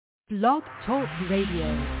Blog Talk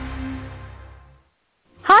Radio.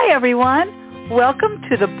 Hi, everyone. Welcome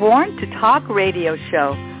to the Born to Talk radio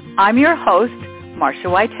show. I'm your host, Marcia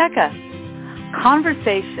Waiteka.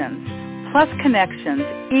 Conversations plus connections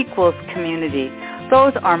equals community.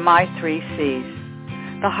 Those are my 3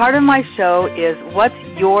 C's. The heart of my show is, what's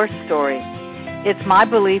your story? It's my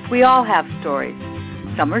belief we all have stories.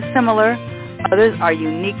 Some are similar, others are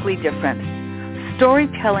uniquely different.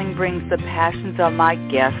 Storytelling brings the passions of my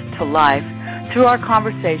guests to life through our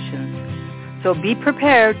conversations. So be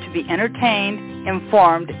prepared to be entertained,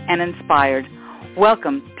 informed, and inspired.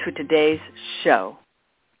 Welcome to today's show.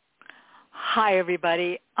 Hi,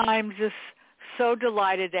 everybody. I'm just so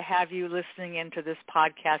delighted to have you listening into this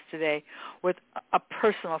podcast today with a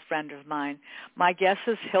personal friend of mine. My guest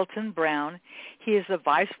is Hilton Brown. He is the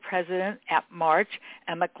vice president at March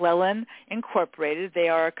and McClellan Incorporated. They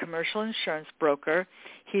are a commercial insurance broker.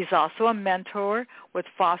 He's also a mentor with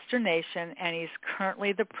Foster Nation, and he's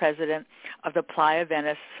currently the president of the Playa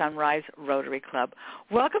Venice Sunrise Rotary Club.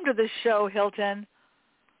 Welcome to the show, Hilton.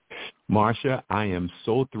 Marcia, I am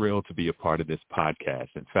so thrilled to be a part of this podcast.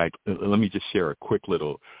 In fact, let me just share a quick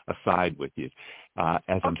little aside with you.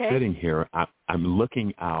 As I'm sitting here, I'm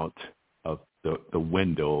looking out of the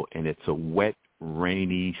window, and it's a wet,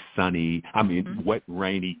 rainy, wet,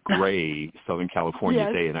 rainy, gray Southern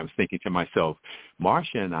California day. And I was thinking to myself,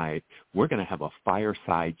 Marcia and I, we're going to have a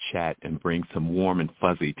fireside chat and bring some warm and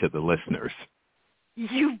fuzzy to the listeners.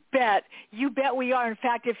 You bet. You bet we are. In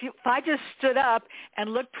fact, if I just stood up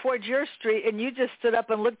and looked towards your street and you just stood up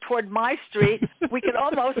and looked toward my street, we could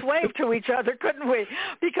almost wave to each other, couldn't we?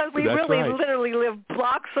 Because we literally live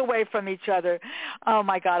blocks away from each other. Oh,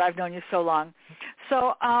 my God, I've known you so long.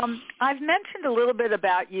 So I've mentioned a little bit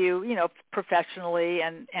about you, professionally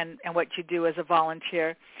and what you do as a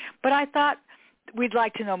volunteer. But I thought we'd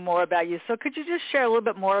like to know more about you. So could you just share a little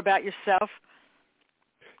bit more about yourself?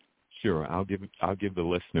 Sure. I'll give the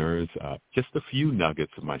listeners just a few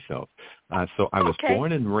nuggets of myself. So I was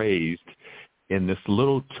born and raised in this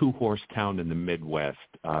little 2-horse town in the Midwest.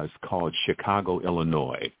 It's called Chicago,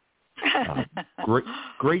 Illinois.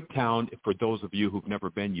 Great town. For those of you who've never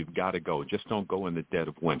been, you've got to go. Just don't go in the dead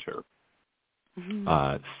of winter.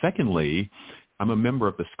 Mm-hmm. Secondly, I'm a member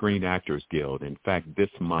of the Screen Actors Guild. In fact, this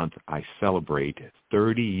month I celebrate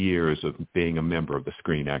 30 years of being a member of the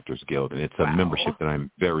Screen Actors Guild, and it's a membership that I'm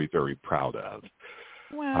very, very proud of.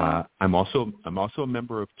 Wow. I'm also a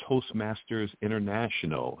member of Toastmasters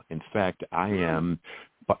International. In fact, I am,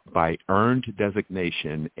 by earned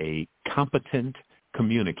designation, a competent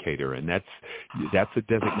communicator, and that's a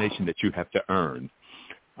designation that you have to earn.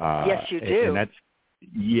 Yes, you do.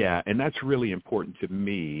 And that's really important to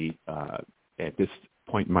me at this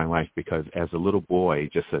point in my life, because as a little boy,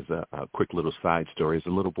 just as a quick little side story, as a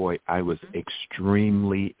little boy, I was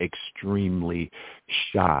extremely, extremely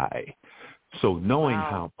shy. So knowing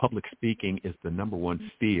how public speaking is the number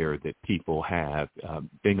one fear that people have,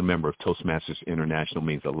 being a member of Toastmasters International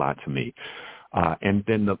means a lot to me. And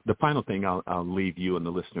then the final thing I'll leave you and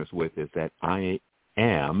the listeners with is that I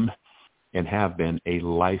am and have been a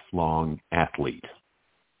lifelong athlete.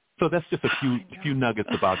 So that's just a few nuggets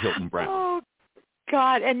about Hilton Brown. Oh,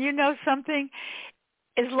 God. And you know something?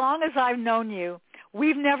 As long as I've known you,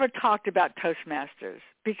 we've never talked about Toastmasters,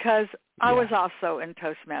 because I was also in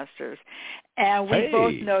Toastmasters. And we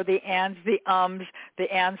both know the ands, the ums, the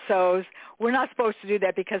and so's. We're not supposed to do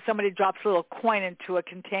that because somebody drops a little coin into a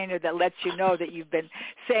container that lets you know that you've been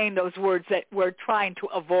saying those words that we're trying to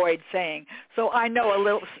avoid saying. So I know a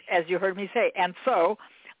little, as you heard me say, and so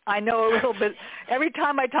I know a little bit. Every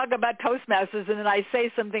time I talk about Toastmasters and then I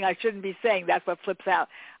say something I shouldn't be saying, that's what flips out.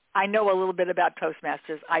 I know a little bit about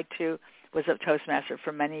Toastmasters. I, too, was a Toastmaster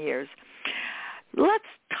for many years. Let's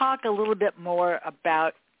talk a little bit more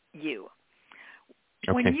about you.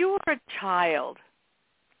 Okay. When you were a child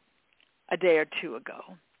a day or two ago,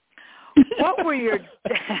 what were your –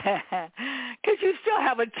 because you still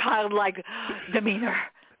have a childlike demeanor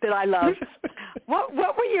that I love.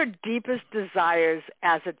 What were your deepest desires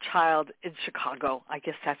as a child in Chicago? I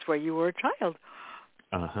guess that's where you were a child.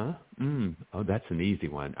 Uh-huh. Oh, that's an easy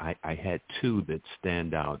one. I had 2 that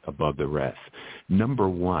stand out above the rest. Number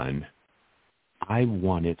 1, I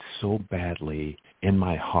wanted so badly in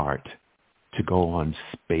my heart to go on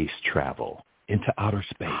space travel, into outer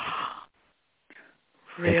space.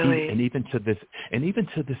 Really? And even to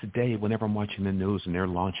this day, whenever I'm watching the news and they're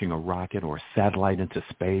launching a rocket or a satellite into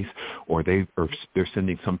space, or they're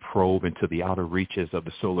sending some probe into the outer reaches of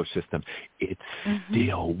the solar system, it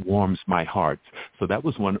still warms my heart. So that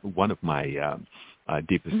was one of my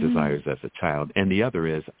deepest desires as a child. And the other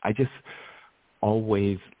is I just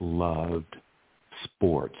always loved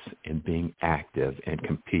sports and being active and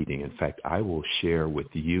competing. In fact, I will share with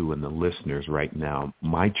you and the listeners right now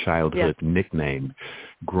my childhood nickname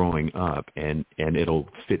growing up, and it'll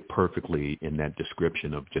fit perfectly in that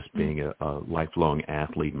description of just being a lifelong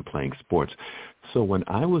athlete and playing sports. So when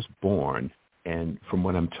I was born, and from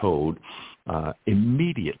what I'm told,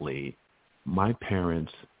 immediately my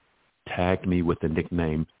parents tagged me with the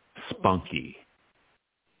nickname Spunky.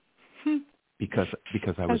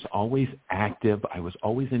 Because I was always active, I was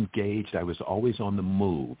always engaged, I was always on the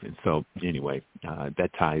move. And so anyway,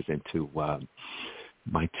 that ties into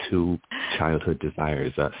my two childhood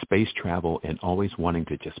desires, space travel and always wanting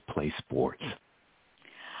to just play sports.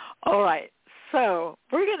 All right. So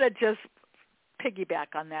we're going to just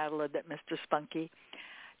piggyback on that a little bit, Mr. Spunky.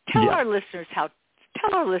 Tell our listeners how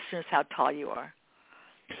tall you are.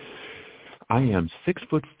 I am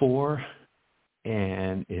 6'4".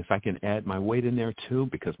 And if I can add my weight in there too,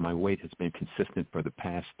 because my weight has been consistent for the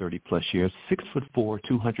past 30-plus years, 6'4",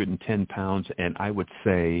 210 pounds, and I would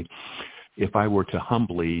say if I were to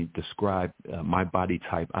humbly describe my body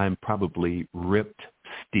type, I'm probably ripped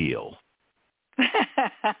steel.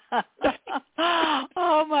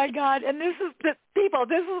 Oh, my God. And this is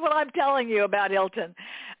what I'm telling you about Hilton.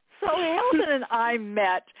 So Hilton and I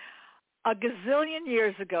met a gazillion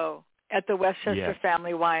years ago at the Westchester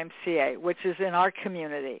Family YMCA, which is in our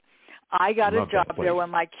community. I got a job there when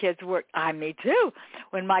my kids were, me too,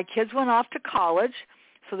 when my kids went off to college.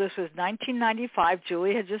 So this was 1995.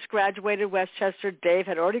 Julie had just graduated Westchester. Dave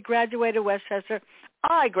had already graduated Westchester.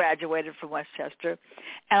 I graduated from Westchester.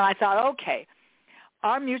 And I thought, okay,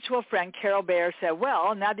 our mutual friend Carol Bayer said,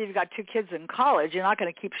 well, now that you've got two kids in college, you're not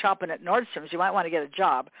going to keep shopping at Nordstrom's. You might want to get a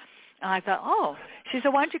job. And I thought, oh. She said,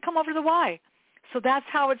 why don't you come over to the Y? So that's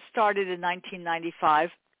how it started in 1995,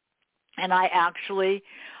 and I actually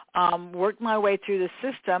worked my way through the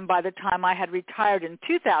system. By the time I had retired in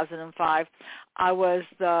 2005, I was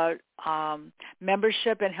the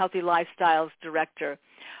Membership and Healthy Lifestyles Director.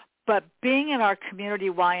 But being in our community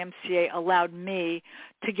YMCA allowed me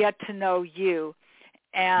to get to know you,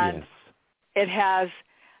 and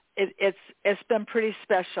it's been pretty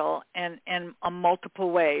special in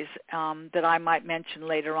multiple ways that I might mention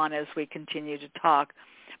later on as we continue to talk.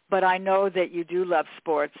 But I know that you do love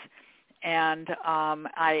sports, and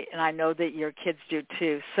I know that your kids do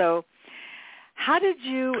too. So how did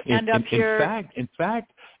you end up here? In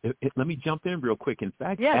fact, let me jump in real quick. In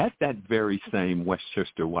fact, at that very same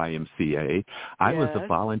Westchester YMCA, I was a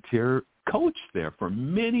volunteer coach there for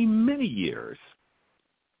many, many years.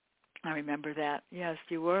 I remember that. Yes,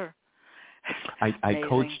 you were. I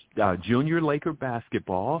coached junior Laker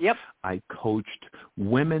basketball. Yep. I coached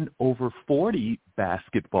women over 40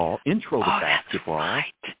 basketball, intro to basketball. That's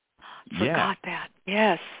right. Forgot that.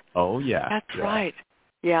 Yes. Oh, yeah. That's right.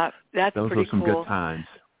 Yeah, that's Those pretty cool. Those were some good times.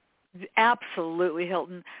 Absolutely,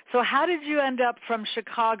 Hilton. So how did you end up from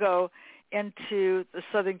Chicago into the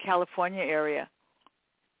Southern California area?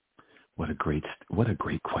 What a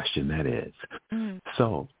great question that is.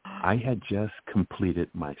 So I had just completed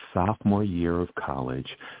my sophomore year of college,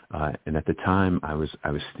 and at the time I was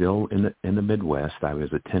still in the Midwest. I was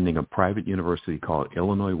attending a private university called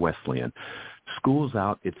Illinois Wesleyan. School's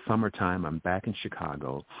out. It's summertime. I'm back in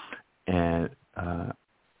Chicago, and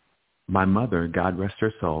my mother, God rest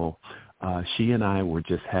her soul, she and I were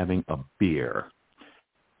just having a beer,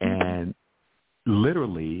 and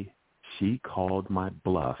literally she called my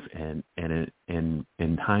bluff, and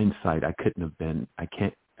in hindsight, I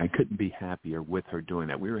couldn't be happier with her doing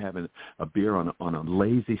that. We were having a beer on a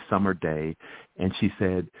lazy summer day, and she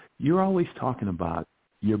said, "You're always talking about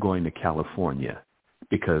you're going to California."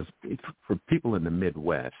 Because for people in the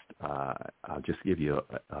Midwest, I'll just give you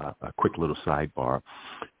a quick little sidebar.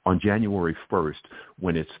 On January 1st,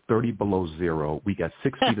 when it's 30 below zero, we got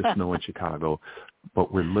 6 feet of snow in Chicago,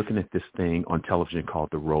 but we're looking at this thing on television called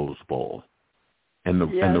the Rose Bowl. And the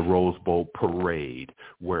Rose Bowl parade,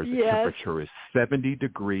 where the temperature is 70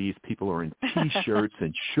 degrees, people are in T-shirts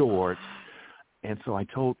and shorts. And so I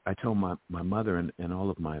told my mother and all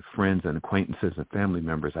of my friends and acquaintances and family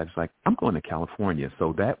members, I was like, I'm going to California.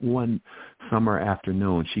 So that one summer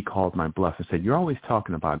afternoon, she called my bluff and said, "You're always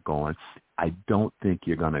talking about going. I don't think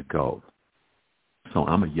you're going to go." So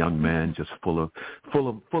I'm a young man, just full of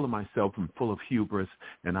myself and full of hubris.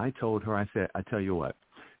 And I told her, I said, "I tell you what,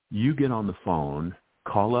 you get on the phone,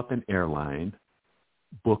 call up an airline,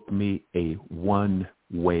 book me a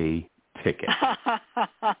one-way ticket."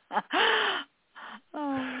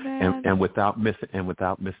 Oh, man. And without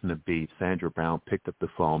missing a beat, Sandra Brown picked up the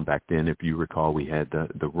phone. Back then, if you recall, we had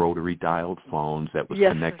the rotary dialed phones that was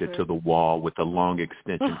connected to the wall with a long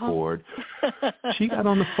extension cord. She got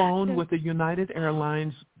on the phone with a United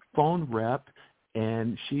Airlines phone rep,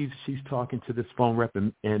 and she's talking to this phone rep,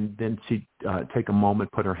 and then she take a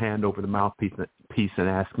moment, put her hand over the mouthpiece and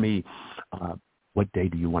ask me, what day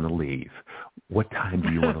do you want to leave? What time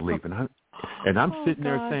do you want to leave? And I'm sitting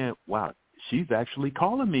there saying, wow, she's actually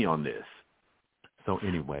calling me on this. So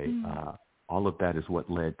anyway, all of that is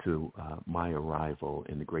what led to my arrival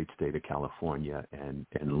in the great state of California and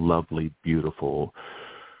lovely, beautiful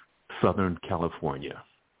Southern California.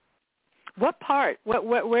 What part?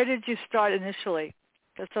 Where did you start initially?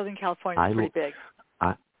 Because Southern California is pretty big.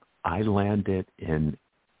 I landed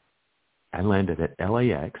at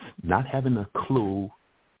LAX, not having a clue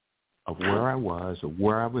of where I was or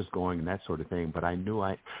where I was going and that sort of thing. But I knew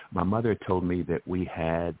my mother told me that we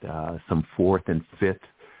had some fourth and fifth,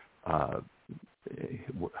 however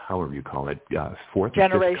you call it, fourth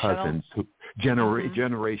and fifth cousins,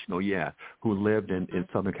 generational, who lived in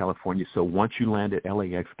Southern California. So once you land at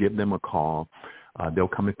LAX, give them a call. They'll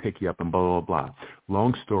come and pick you up and blah, blah, blah.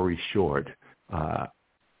 Long story short,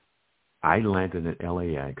 I landed at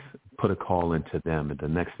LAX, put a call into them, and the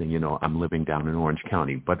next thing you know, I'm living down in Orange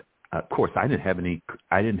County. But of course, I didn't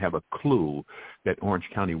have a clue that Orange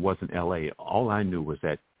County wasn't LA. All I knew was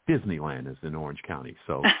that Disneyland is in Orange County.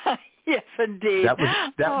 So yes, indeed. That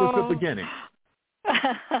was the beginning.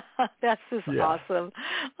 That's just awesome.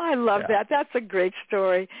 I love that. That's a great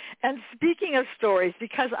story. And speaking of stories,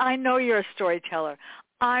 because I know you're a storyteller,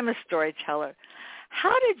 I'm a storyteller.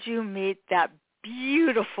 How did you meet that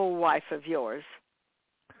beautiful wife of yours?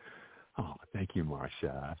 Oh, thank you,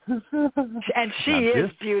 Marsha. And she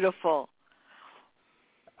is beautiful.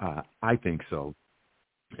 I think so.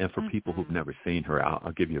 And for people who've never seen her,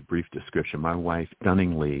 I'll give you a brief description. My wife,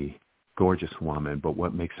 stunningly gorgeous woman, but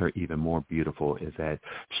what makes her even more beautiful is that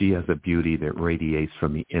she has a beauty that radiates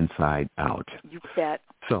from the inside out. You bet.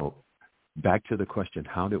 So back to the question,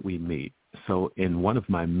 how did we meet? So in one of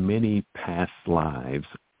my many past lives,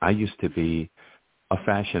 I used to be a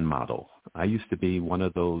fashion model. I used to be one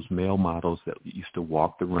of those male models that used to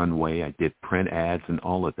walk the runway. I did print ads and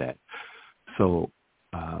all of that. So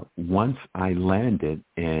once I landed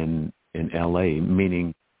in L.A.,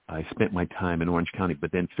 meaning I spent my time in Orange County,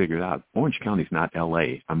 but then figured out Orange County's not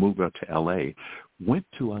L.A. I moved up to L.A., went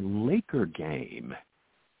to a Laker game,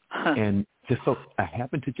 and just so I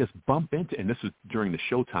happened to just bump into, and this was during the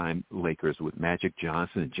Showtime Lakers with Magic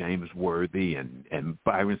Johnson and James Worthy and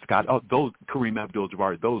Byron Scott, those Kareem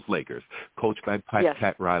Abdul-Jabbar, those Lakers, coached by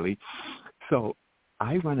Pat Riley. So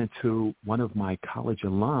I run into one of my college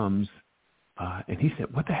alums, and he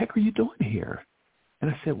said, "What the heck are you doing here?" And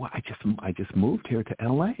I said, "Well, I just moved here to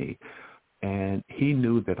L.A." And he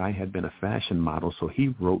knew that I had been a fashion model, so he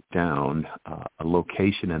wrote down a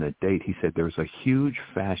location and a date. He said, "There's a huge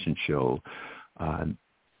fashion show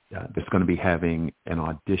that's going to be having an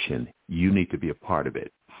audition. You need to be a part of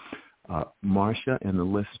it." Marsha and the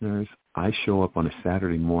listeners, I show up on a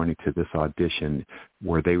Saturday morning to this audition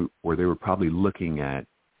where they were probably looking at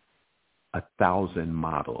 1,000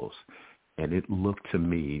 models. And it looked to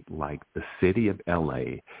me like the city of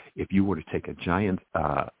L.A., if you were to take a giant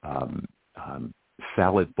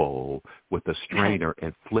salad bowl with a strainer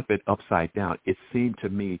and flip it upside down, it seemed to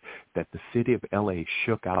me that the city of L.A.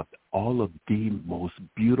 shook out all of the most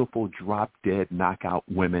beautiful drop-dead knockout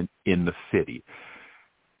women in the city.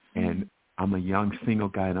 And I'm a young single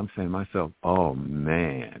guy, and I'm saying to myself, oh,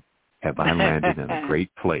 man, have I landed in a great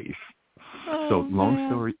place. So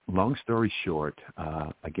long story short,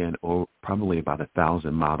 again, probably about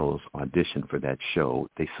 1,000 models auditioned for that show.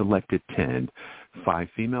 They selected 10, 5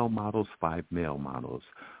 female models, 5 male models.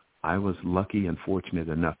 I was lucky and fortunate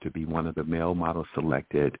enough to be one of the male models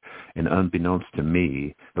selected, and unbeknownst to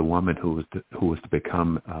me, the woman who was to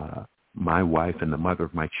become my wife and the mother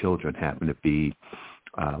of my children happened to be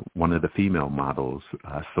one of the female models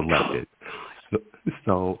selected.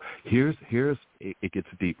 So here's it gets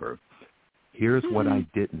deeper. Here's what I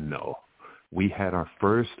didn't know. We had our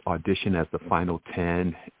first audition as the final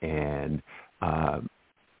 10, and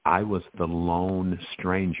I was the lone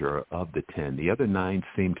stranger of the 10. The other 9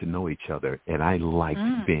 seemed to know each other, and I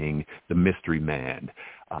liked being the mystery man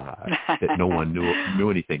that no one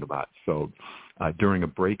knew anything about. So during a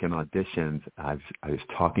break in auditions, I was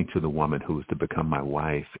talking to the woman who was to become my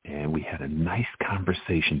wife, and we had a nice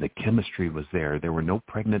conversation. The chemistry was there. There were no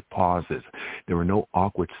pregnant pauses. There were no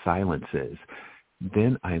awkward silences.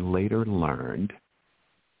 Then I later learned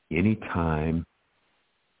anytime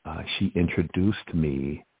she introduced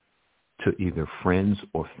me to either friends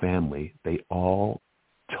or family, they all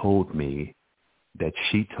told me that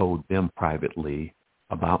she told them privately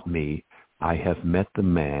about me, I have met the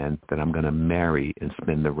man that I'm going to marry and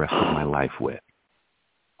spend the rest of my life with.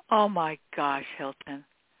 Oh, my gosh, Hilton.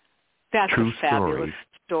 That's True a fabulous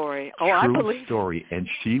story. Oh, True I believe story, and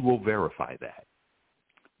she will verify that.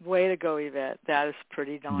 Way to go, Yvette. That is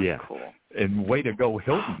pretty darn cool. And way to go,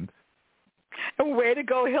 Hilton. Way to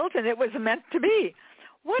go, Hilton. It was meant to be.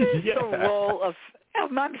 What is the role of,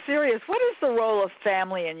 I'm serious, what is the role of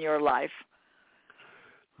family in your life?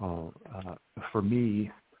 Oh, for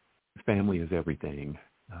me, family is everything.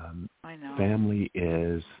 I know. Family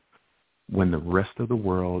is when the rest of the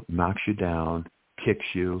world knocks you down, kicks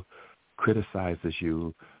you, criticizes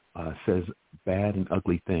you, says bad and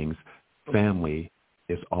ugly things. Family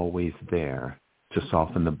is always there to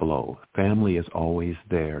soften the blow. Family is always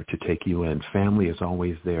there to take you in. Family is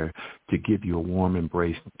always there to give you a warm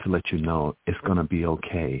embrace to let you know it's going to be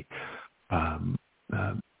okay. I'll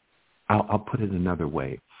put it another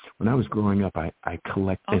way. When I was growing up, I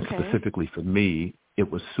collected, and specifically for me,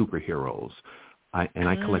 it was superheroes. I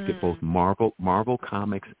collected both Marvel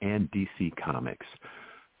comics and DC comics.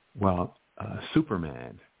 Well,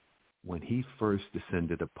 Superman, when he first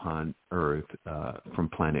descended upon Earth from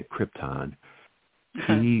planet Krypton,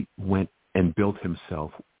 he went and built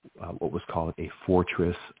himself what was called a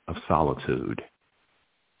fortress of solitude.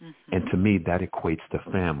 Mm-hmm. And to me, that equates to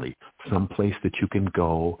family, some place that you can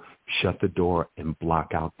go, shut the door, and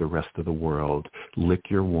block out the rest of the world, lick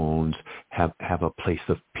your wounds, have a place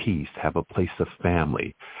of peace, have a place of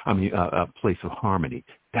family. A place of harmony.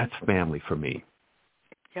 That's family for me.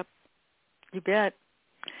 Yep, you bet.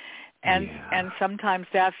 And sometimes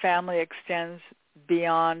that family extends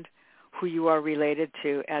beyond who you are related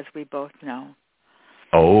to, as we both know.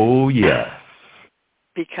 Oh, yes.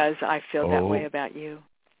 Because I feel that way about you.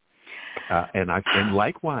 And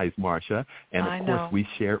likewise, Marcia, and of course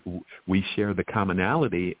we share the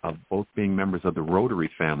commonality of both being members of the Rotary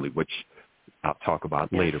family, which I'll talk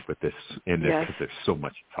about later. But because there's so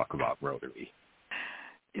much to talk about Rotary.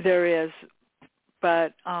 There is,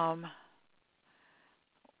 but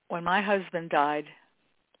when my husband died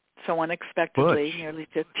so unexpectedly, nearly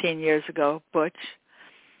 15 years ago, Butch,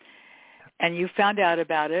 and you found out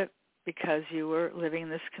about it because you were living in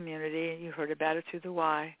this community, you heard about it through the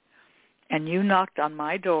Y. And you knocked on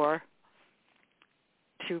my door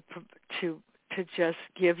to just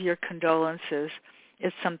give your condolences.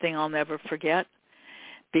 It's something I'll never forget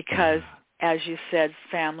because, as you said,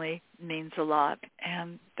 family means a lot,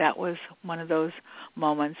 and that was one of those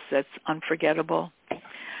moments that's unforgettable.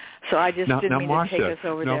 So I just didn't mean to take us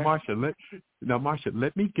over there. Marcia,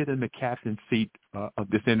 let me get in the captain's seat of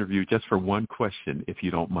this interview just for one question, if you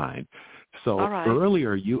don't mind. So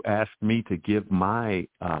earlier you asked me to give my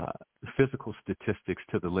physical statistics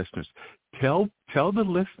to the listeners. Tell the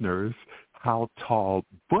listeners how tall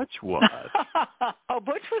Butch was.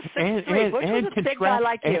 Butch was 6'3". Butch was a big guy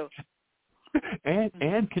like you.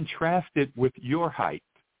 And contrast it with your height.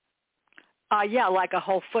 Like a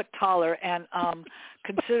whole foot taller and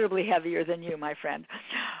considerably heavier than you, my friend.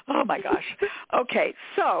 Oh, my gosh. Okay,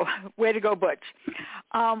 so way to go, Butch.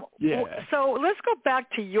 So let's go back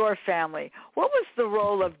to your family. What was the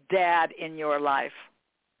role of Dad in your life?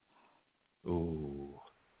 Ooh.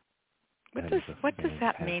 What does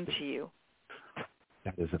that mean to you?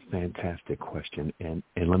 That is a fantastic question, and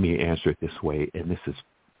let me answer it this way, and this is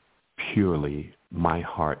purely my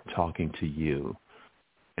heart talking to you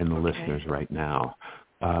and the listeners right now.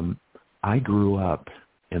 I grew up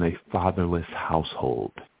in a fatherless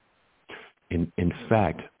household. In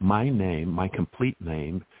fact, my complete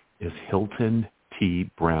name is Hilton T.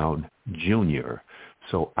 Brown, Jr.,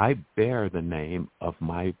 so I bear the name of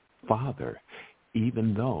my father,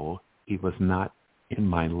 even though he was not in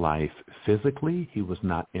my life physically, he was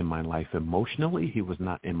not in my life emotionally, he was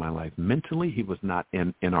not in my life mentally, he was not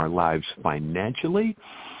in our lives financially.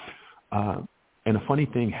 And a funny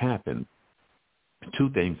thing happened, two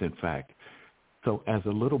things, in fact. So as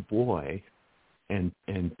a little boy, and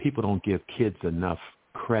people don't give kids enough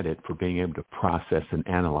credit for being able to process and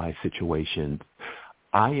analyze situations,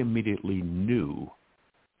 I immediately knew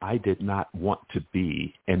I did not want to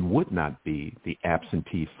be and would not be the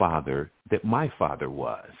absentee father that my father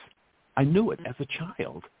was. I knew it as a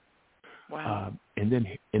child. Wow. And then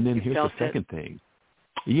here's the second thing.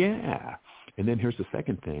 Yeah. And then here's the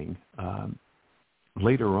second thing.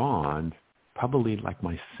 Later on, probably like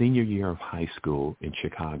my senior year of high school in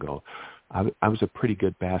Chicago, I was a pretty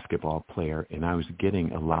good basketball player, and I was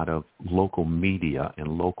getting a lot of local media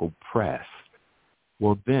and local press.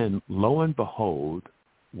 Well, then, lo and behold,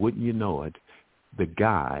 wouldn't you know it, the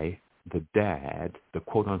guy the dad, the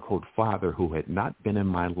quote-unquote father who had not been in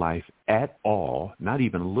my life at all, not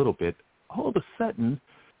even a little bit, all of a sudden,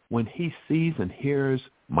 when he sees and hears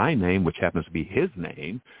my name, which happens to be his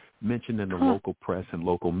name, mentioned in the local press and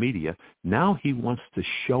local media, now he wants to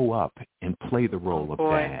show up and play the role of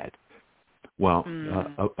dad. Well,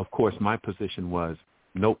 of course, my position was,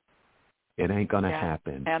 nope, it ain't going to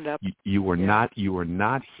happen. Hand up. You were not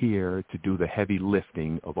here to do the heavy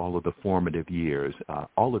lifting of all of the formative years.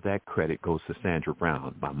 All of that credit goes to Sandra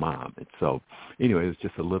Brown, my mom. And so, anyway, it was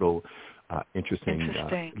just a little interesting.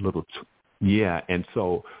 And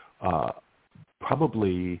so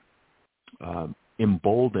probably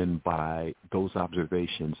emboldened by those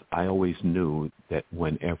observations, I always knew that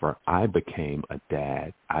whenever I became a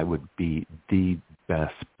dad, I would be the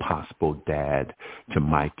best possible dad to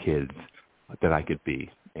my kids that I could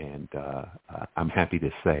be. And I'm happy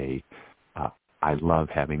to say I love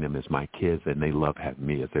having them as my kids, and they love having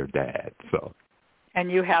me as their dad. So.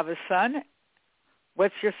 And you have a son?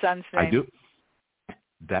 What's your son's name? I do.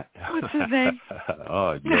 What's his name?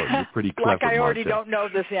 Oh, you're pretty clever, like I already Marcia. Don't know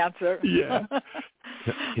this answer. Yeah.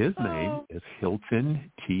 His name is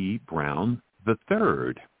Hilton T. Brown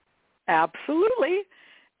III. Absolutely.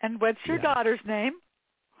 And what's your daughter's name?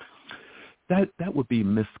 That would be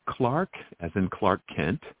Miss Clark, as in Clark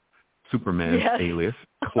Kent, Superman's alias,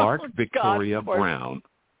 Clark Victoria Brown.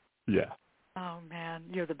 Yeah. Oh, man,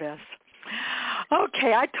 you're the best.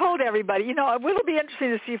 Okay, I told everybody. It'll be interesting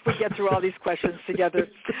to see if we get through all these questions together.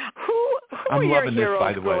 Who are your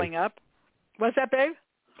heroes growing up? What's that, babe?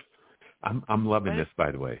 I'm loving this,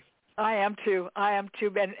 by the way. I am too. And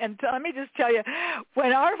let me just tell you,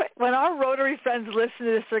 when our Rotary friends listen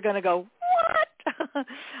to this, they're going to go, what?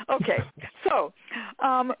 Okay, so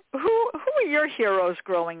who are your heroes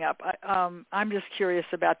growing up? I'm just curious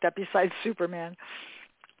about that. Besides Superman.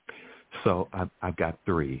 So I've got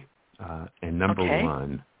three. And number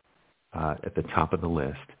one, at the top of the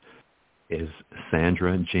list, is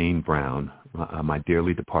Sandra Jean Brown, my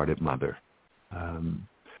dearly departed mother.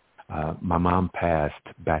 My mom passed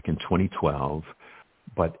back in 2012,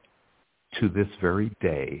 but to this very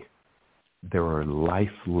day, there are life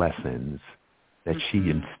lessons that she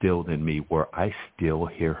instilled in me where I still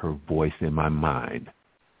hear her voice in my mind.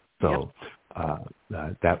 So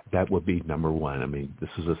that would be number one. I mean, this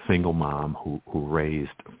is a single mom who raised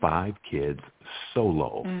 5 kids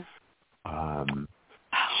solo. Let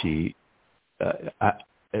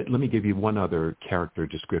me give you one other character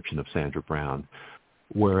description of Sandra Brown.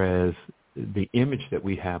 Whereas the image that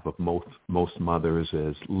we have of most mothers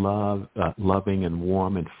is loving and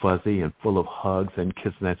warm and fuzzy and full of hugs and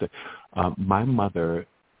kisses. My mother,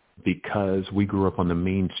 because we grew up on the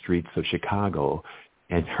mean streets of Chicago,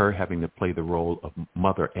 and her having to play the role of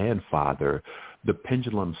mother and father, the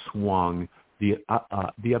pendulum swung the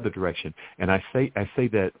other direction. And I say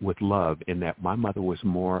that with love, in that my mother was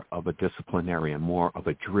more of a disciplinarian, more of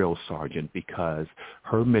a drill sergeant, because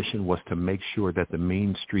her mission was to make sure that the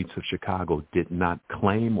mean streets of Chicago did not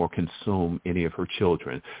claim or consume any of her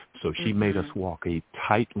children. So she made us walk a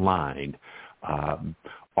tight line,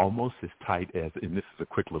 almost as tight as, and this is a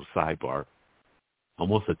quick little sidebar,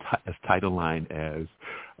 almost as tight a line as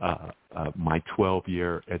my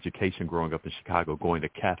 12-year education growing up in Chicago, going to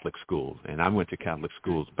Catholic schools. And I went to Catholic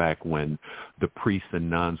schools back when the priests and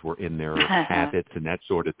nuns were in their habits and that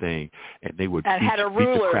sort of thing, and they would beat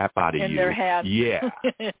the crap out of you. Their hand. Yeah.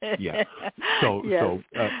 So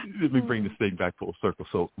let me bring this thing back full circle.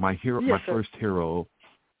 So my first hero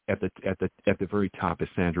at the very top is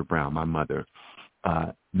Sandra Brown, my mother.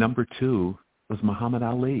 Number 2 was Muhammad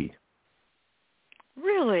Ali.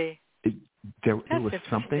 Really? There was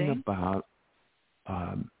something about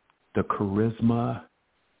the charisma,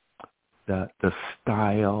 the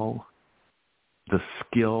style, the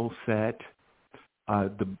skill set,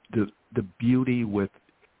 the beauty with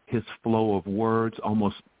his flow of words,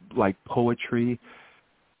 almost like poetry,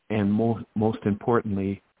 and most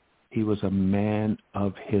importantly, he was a man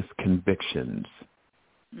of his convictions.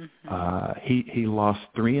 He lost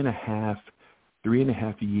 3.5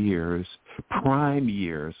 years, prime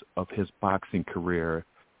years of his boxing career,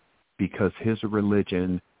 because his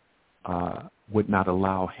religion would not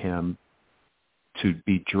allow him to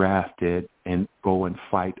be drafted and go and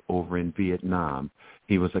fight over in Vietnam.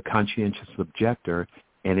 He was a conscientious objector,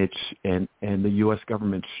 and the U.S.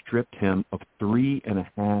 government stripped him of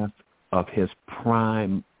 3.5 of his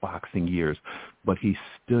prime boxing years, but he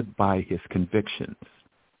stood by his convictions.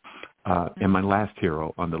 And my last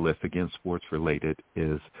hero on the list, again sports related,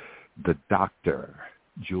 is the Dr.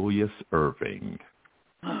 Julius Erving.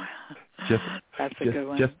 That's a good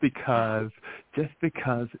one. Just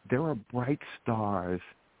because there are bright stars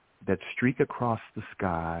that streak across the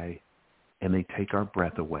sky, and they take our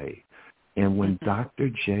breath away. And when Dr.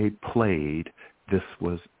 J played, this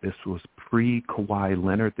was pre-Kawhi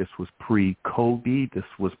Leonard, this was pre-Kobe, this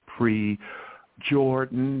was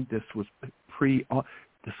pre-Jordan, this was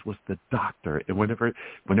this was the doctor. And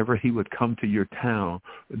whenever he would come to your town,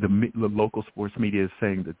 the local sports media is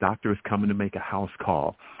saying the doctor is coming to make a house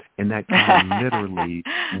call, and that guy literally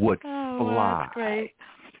would fly. Wow, that's great.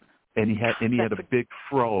 And he had a big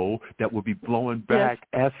fro that would be blowing back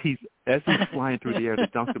as he's flying through the air to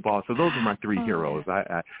dunk the ball. So those are my three heroes.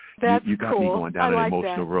 You got me going down an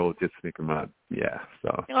emotional road just thinking about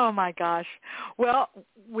So. Oh my gosh. Well,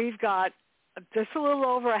 we've got just a little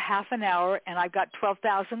over a half an hour, and I've got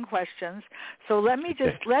 12,000 questions. So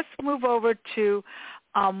let's move over to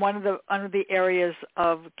one of the areas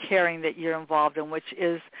of caring that you're involved in, which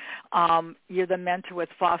is you're the mentor with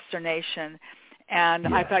Foster Nation. And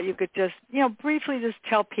I thought you could just, briefly just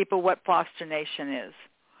tell people what Foster Nation is.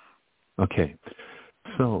 Okay.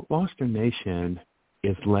 So Foster Nation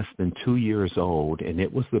is less than 2 years old, and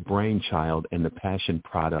it was the brainchild and the passion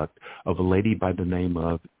product of a lady by the name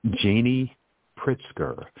of Jeannie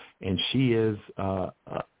Pritzker. And she is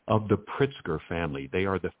of the Pritzker family. They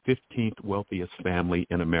are the 15th wealthiest family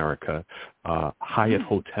in America, Hyatt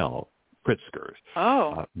Hotel. Pritzkers.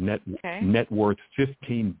 Net worth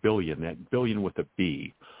 $15 billion. That billion with a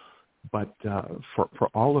B. But for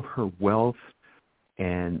all of her wealth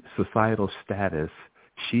and societal status,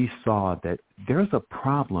 she saw that there's a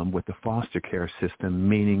problem with the foster care system,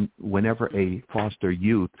 meaning whenever a foster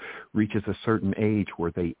youth reaches a certain age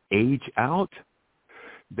where they age out,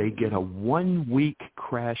 they get a 1-week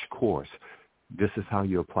crash course. This is how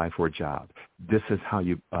you apply for a job. This is how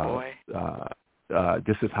you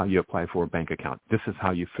this is how you apply for a bank account. This is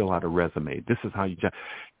how you fill out a resume. This is how you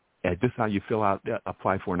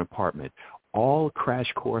apply for an apartment. All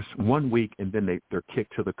crash course 1 week, and then they're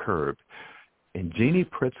kicked to the curb. And Jeannie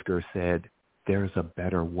Pritzker said, there's a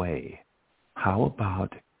better way. How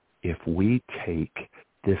about if we take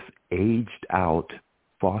this aged out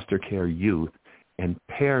foster care youth and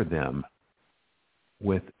pair them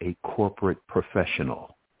with a corporate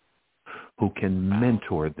professional who can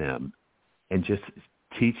mentor them and just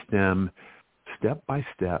teach them step by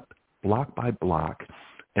step, block by block.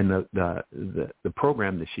 And the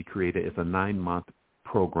program that she created is a 9-month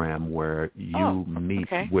program where you meet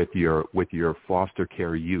with your foster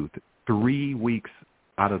care youth 3 weeks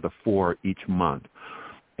out of the 4 each month.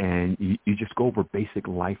 And you just go over basic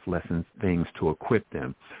life lessons, things to equip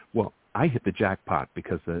them. Well, I hit the jackpot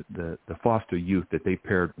because the foster youth that they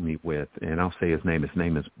paired me with, and I'll say his name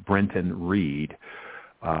is Brenton Reed,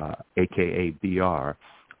 a.k.a. BR.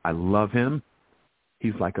 I love him.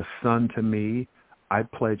 He's like a son to me. I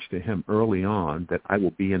pledged to him early on that I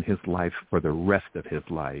will be in his life for the rest of his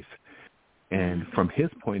life. And from his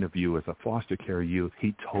point of view as a foster care youth,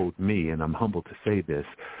 he told me, and I'm humbled to say this,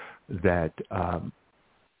 that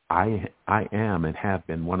I am and have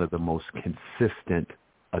been one of the most consistent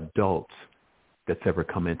adults that's ever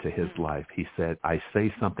come into his life. He said, I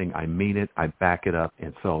say something, I mean it, I back it up.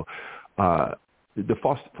 And so the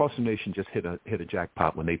Foster Nation just hit a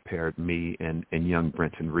jackpot when they paired me and young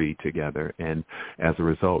Brenton Reed together. And as a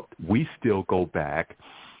result, we still go back.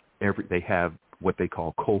 They have what they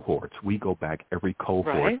call cohorts. We go back every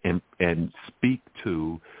cohort and speak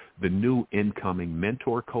to the new incoming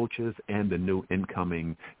mentor coaches and the new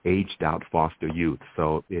incoming aged-out foster youth.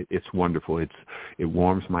 So it's wonderful. It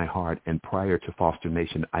warms my heart. And prior to Foster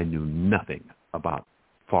Nation, I knew nothing about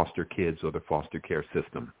foster kids or the foster care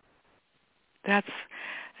system. That's.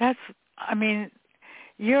 I mean,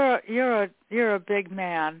 you're a big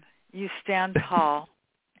man. You stand tall,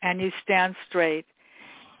 and you stand straight.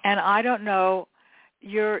 And I don't know,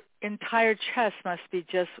 your entire chest must be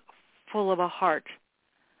just full of a heart.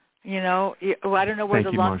 I don't know where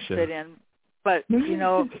the lungs fit in, but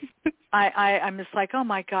I'm just like, oh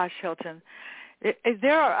my gosh, Hilton.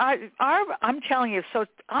 I'm telling you. So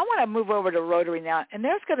I want to move over to Rotary now, and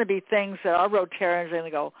there's going to be things that our Rotarians are going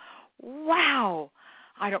to go, wow,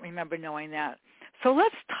 I don't remember knowing that. So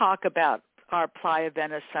let's talk about our Playa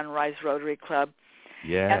Venice Sunrise Rotary Club.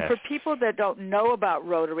 Yes. And for people that don't know about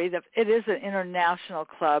Rotary, that it is an international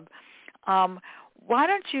club. Why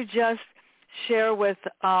don't you just share with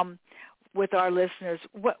our listeners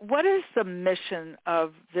what is the mission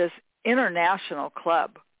of this international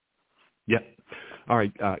club? Yep. All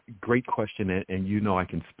right. Great question, and I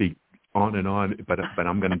can speak on and on, but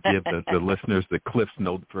I'm going to give the listeners the Cliff's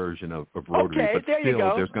Note version of Rotary. Okay, there you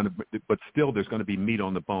go. There's going to be meat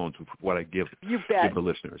on the bones with what I give the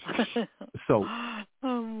listeners. So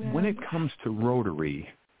when it comes to Rotary,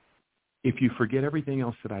 if you forget everything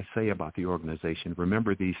else that I say about the organization,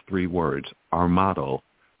 remember these 3 words, our motto,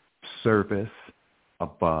 service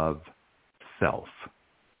above self.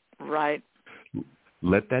 Right.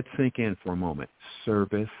 Let that sink in for a moment.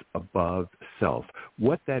 Service above self.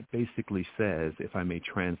 What that basically says, if I may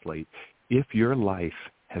translate, if your life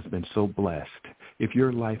has been so blessed, if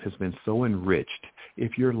your life has been so enriched,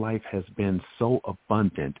 if your life has been so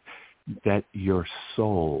abundant that your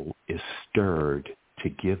soul is stirred to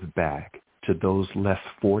give back to those less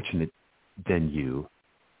fortunate than you,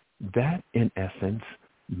 that in essence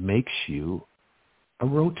makes you a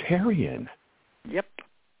Rotarian. Yep.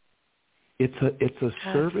 It's a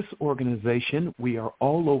service organization. We are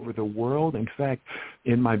all over the world. In fact,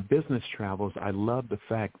 in my business travels, I love the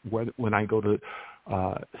fact when I go to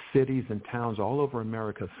cities and towns all over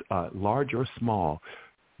America, large or small,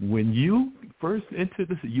 when you first enter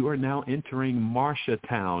this, you are now entering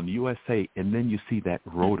Marshalltown, USA, and then you see that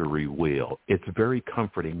Rotary wheel. It's very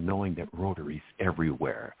comforting knowing that Rotary's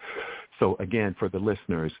everywhere. So again, for the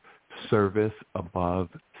listeners, service above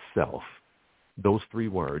self. Those 3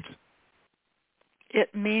 words.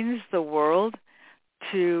 It means the world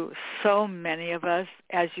to so many of us.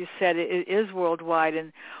 As you said, it is worldwide,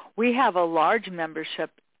 and we have a large membership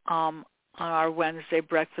on our Wednesday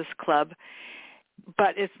Breakfast Club,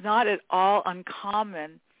 but it's not at all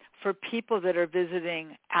uncommon for people that are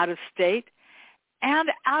visiting out of state and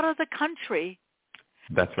out of the country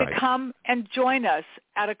to come and join us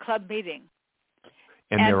at a club meeting.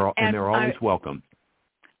 And they're always welcome.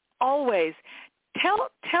 Always.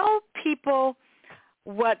 Tell people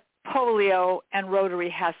what polio and Rotary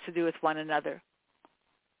has to do with one another.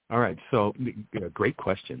 All right. So great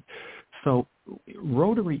question. So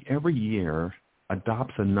Rotary every year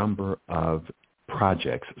adopts a number of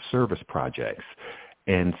projects, service projects,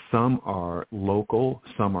 and some are local,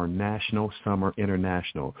 some are national, some are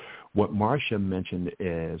international. What Marcia mentioned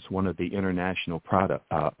is one of the international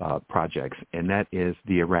projects, and that is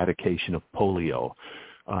the eradication of polio.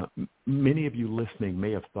 Many of you listening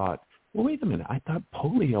may have thought, well, wait a minute, I thought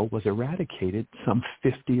polio was eradicated some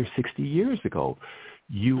 50 or 60 years ago.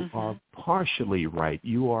 You are partially right.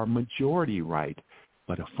 You are majority right.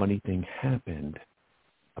 But a funny thing happened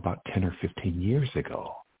about 10 or 15 years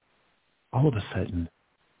ago. All of a sudden,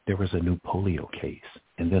 there was a new polio case,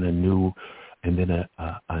 and then a new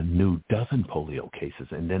dozen polio cases,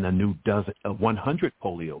 and then a new 100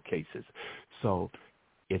 polio cases. So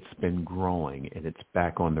it's been growing, and it's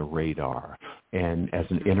back on the radar. And as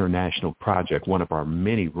an international project, one of our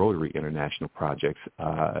many Rotary international projects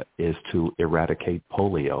is to eradicate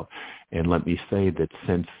polio. And let me say that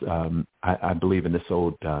since I believe in this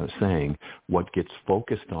old saying, what gets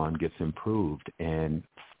focused on gets improved. And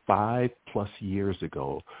 5+ years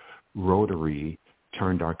ago, Rotary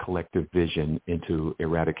turned our collective vision into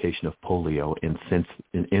eradication of polio. And since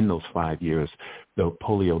in those 5 years, the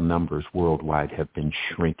polio numbers worldwide have been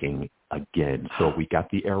shrinking again. So we got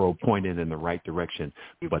the arrow pointed in the right direction,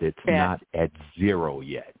 but it's not at 0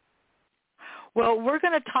 yet. Well, we're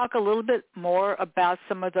going to talk a little bit more about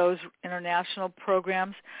some of those international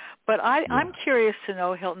programs, but I'm curious to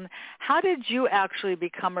know, Hilton, how did you actually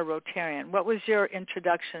become a Rotarian? What was your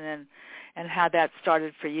introduction and how that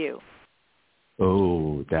started for you?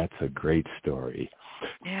 Oh, that's a great story.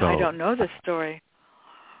 Yeah, so, I don't know this story.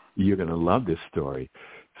 You're going to love this story.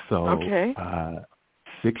 So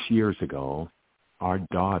 6 years ago, our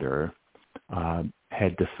daughter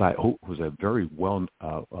had decided, who was a very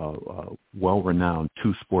well-renowned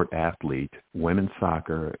two-sport athlete, women's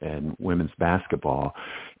soccer and women's basketball,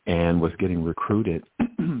 and was getting recruited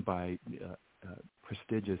by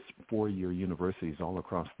prestigious 4-year universities all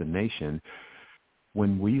across the nation.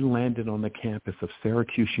 When we landed on the campus of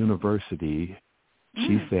Syracuse University,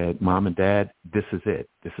 she said, Mom and Dad, this is it.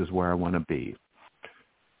 This is where I want to be.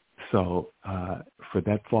 So for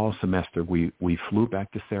that fall semester, we flew back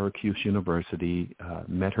to Syracuse University,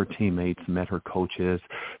 met her teammates, met her coaches,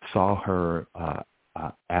 saw her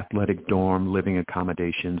athletic dorm, living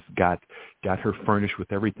accommodations, got her furnished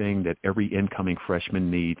with everything that every incoming freshman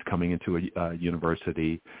needs coming into a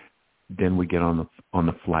university. Then we get on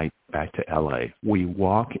the flight back to L.A. We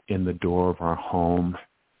walk in the door of our home,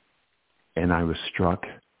 and I was struck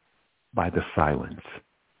by the silence.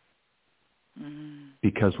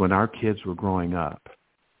 Because when our kids were growing up,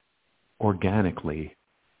 organically,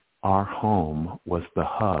 our home was the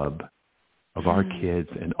hub of our kids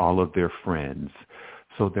and all of their friends.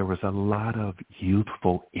 So there was a lot of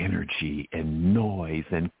youthful energy and noise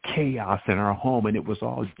and chaos in our home, and it was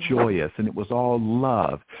all joyous and it was all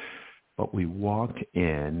love. But we walked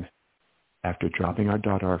in after dropping our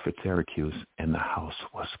daughter off at Syracuse, and the house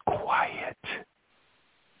was quiet.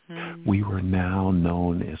 We were now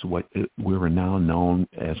known as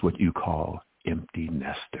what you call empty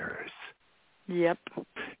nesters. Yep.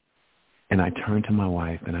 And I turned to my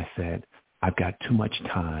wife and I said, I've got too much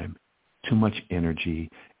time, too much energy,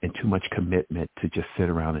 and too much commitment to just sit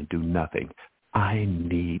around and do nothing. I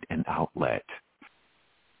need an outlet.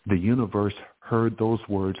 The universe heard those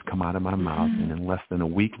words come out of my mouth, and in less than a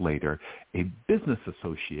week later, a business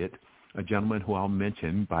associate, a gentleman who I'll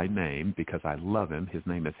mention by name because I love him. His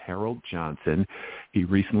name is Harold Johnson. He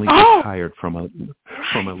recently retired from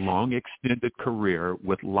a long extended career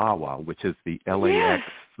with LAWA, which is the LAX.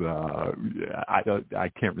 I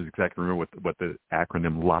can't exactly remember what the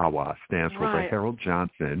acronym LAWA stands for, but Harold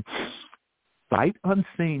Johnson, sight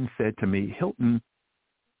unseen, said to me, Hilton,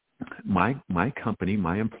 my company,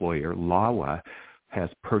 my employer, LAWA, has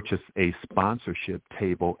purchased a sponsorship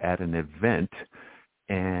table at an event.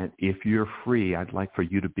 And if you're free, I'd like for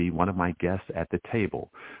you to be one of my guests at the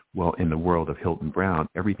table. Well, in the world of Hilton Brown,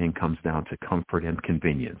 everything comes down to comfort and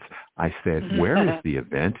convenience. I said, where is the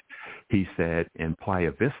event? He said, in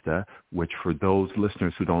Playa Vista, which for those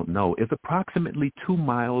listeners who don't know, is approximately 2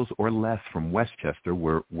 miles or less from Westchester,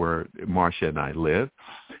 where Marcia and I live.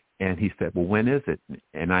 And he said, well, when is it?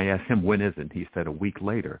 And I asked him, when is it? He said, a week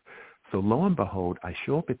later. So lo and behold, I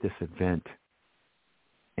show up at this event,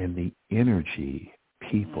 and the energy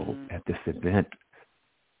people at this event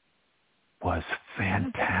was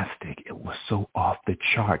fantastic. It was so off the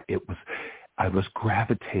chart. I was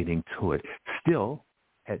gravitating to it. Still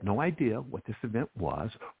had no idea what this event was,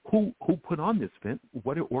 who put on this event,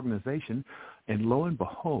 what an organization. And lo and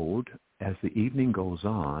behold, as the evening goes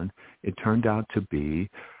on, it turned out to be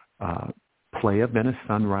Playa Venice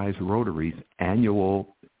Sunrise Rotary's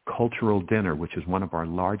annual cultural dinner, which is one of our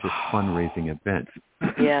largest fundraising events.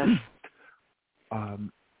 Yes.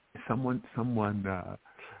 Someone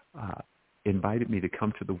invited me to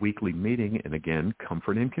come to the weekly meeting, and again,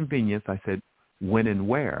 comfort and convenience. I said, when and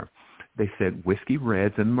where? They said, Whiskey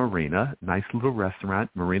Reds in Marina, nice little restaurant,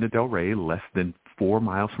 Marina Del Rey, less than 4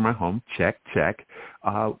 miles from my home. Check.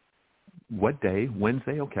 What day?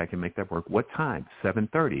 Wednesday? Okay, I can make that work. What time?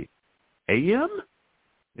 7:30 a.m.?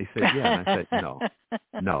 They said, yeah. And I said,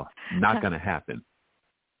 no, not going to happen.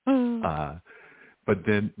 But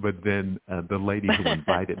then the lady who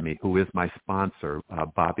invited me, who is my sponsor,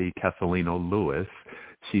 Bobby Castellino Lewis,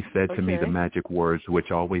 she said to me the magic words,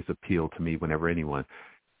 which always appeal to me whenever anyone,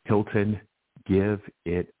 Hilton, give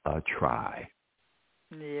it a try.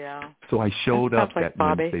 Yeah. So I showed up that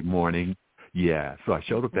Bobby. Wednesday morning. Yeah. So I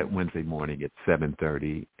showed up that Wednesday morning at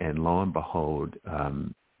 7:30, and lo and behold,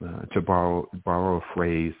 to borrow a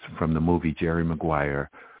phrase from the movie Jerry Maguire,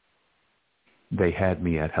 they had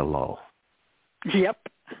me at hello. Yep.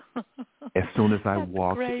 As soon as I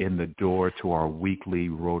walked in the door to our weekly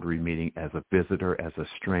Rotary meeting as a visitor, as a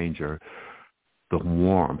stranger, the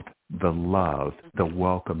warmth, the love, the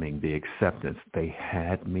welcoming, the acceptance, they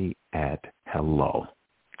had me at hello.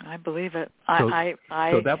 I believe it. So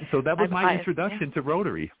that was my introduction to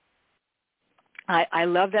Rotary. I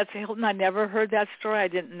love that, Hilton. I never heard that story. I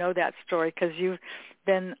didn't know that story because you've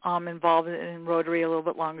been involved in Rotary a little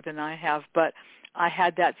bit longer than I have. But I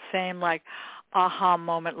had that same aha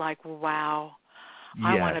moment, wow, yes.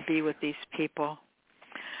 I want to be with these people.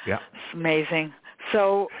 Yeah, it's amazing.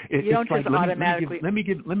 So you don't just automatically. Let me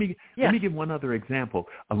give one other example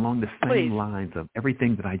along the same lines of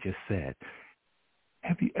everything that I just said.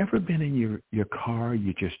 Have you ever been in your car?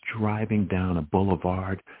 You're just driving down a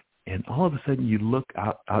boulevard, and all of a sudden you look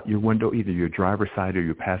out your window, either your driver's side or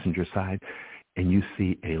your passenger side, and you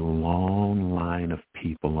see a long line of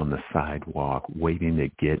people on the sidewalk waiting to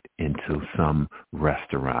get into some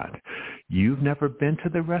restaurant. You've never been to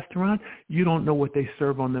the restaurant. You don't know what they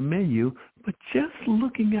serve on the menu, but just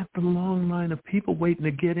looking at the long line of people waiting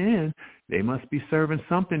to get in, they must be serving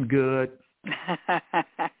something good.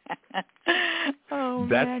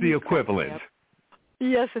 That's the equivalent.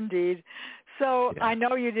 Yes, indeed. So I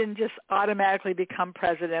know you didn't just automatically become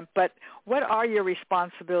president, but what are your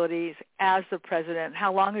responsibilities as the president?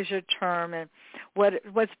 How long is your term, and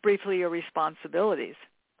what's briefly your responsibilities?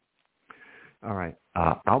 All right.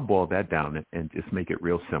 I'll boil that down and just make it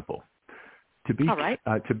real simple. To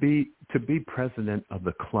be president of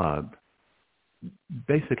the club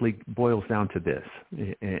basically boils down to this,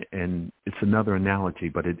 and it's another analogy,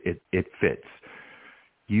 but it fits.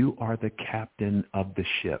 You are the captain of the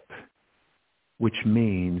ship, which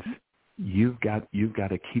means you've got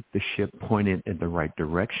to keep the ship pointed in the right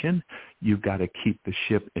direction. You've got to keep the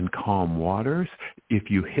ship in calm waters. If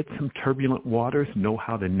you hit some turbulent waters, know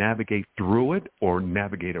how to navigate through it or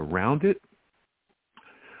navigate around it.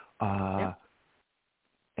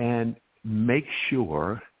 And make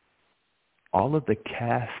sure all of the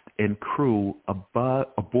cast and crew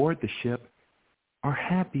aboard the ship are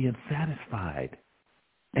happy and satisfied.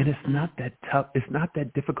 And it's not that tough. It's not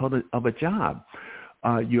that difficult of a job.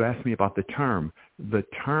 You asked me about the term. The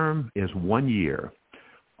term is 1 year.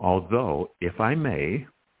 Although, if I may,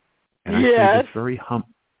 and I say this very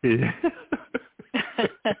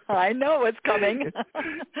I know what's coming.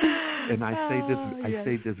 And I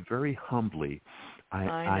say this very humbly.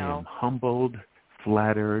 I am humbled,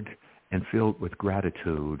 flattered, and filled with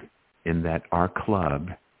gratitude in that our club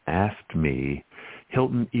asked me,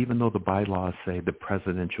 Hilton, even though the bylaws say the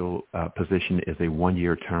presidential position is a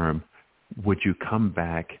 1-year term, would you come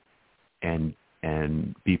back and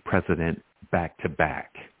be president back to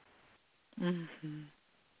back? Mm-hmm.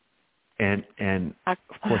 And of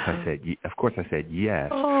course I said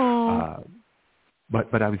yes.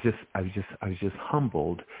 But I was just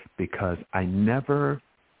humbled because I never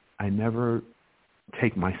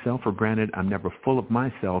take myself for granted. I'm never full of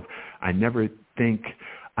myself. I never think.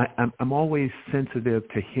 I'm always sensitive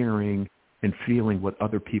to hearing and feeling what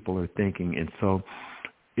other people are thinking. And so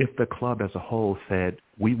if the club as a whole said,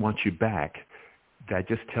 we want you back, that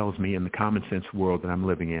just tells me in the common sense world that I'm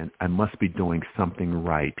living in, I must be doing something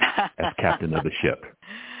right as captain of the ship.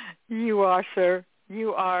 You are, sir.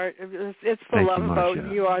 You are. It's the love boat.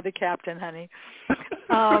 You are the captain, honey. It's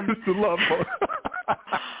the love boat.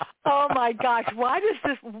 Oh my gosh! Why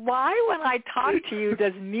when I talk to you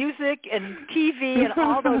does music and TV and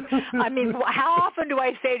all those? I mean, how often do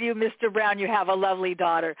I say to you, Mr. Brown, you have a lovely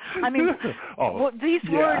daughter? I mean, these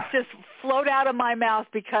words just float out of my mouth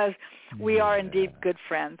because we are indeed good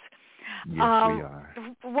friends. Yes,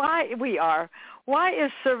 we are. Why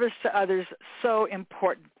is service to others so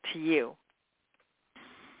important to you?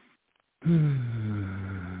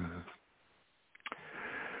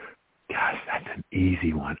 Gosh, that's an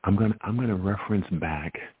easy one. I'm gonna reference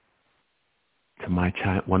back to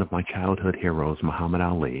one of my childhood heroes, Muhammad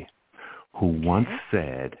Ali, who once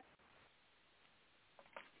said,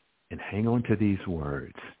 and hang on to these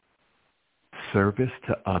words, service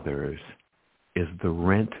to others is the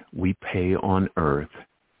rent we pay on earth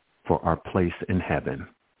for our place in heaven.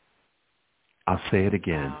 I'll say it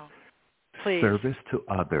again. Wow. Please. Service to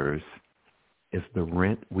others is the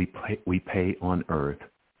rent we pay on earth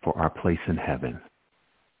for our place in heaven.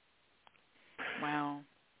 Wow.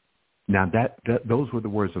 Now those were the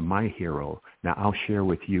words of my hero. Now I'll share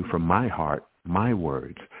with you from my heart my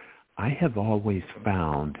words. I have always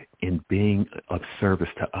found in being of service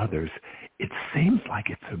to others, it seems like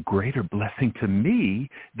it's a greater blessing to me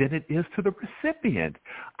than it is to the recipient.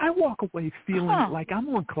 I walk away feeling like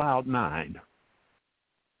I'm on cloud 9.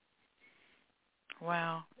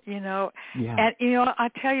 Wow. And I'll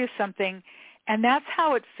tell you something, and that's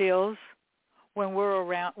how it feels when we're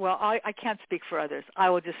around. Well, I can't speak for others. I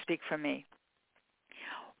will just speak for me.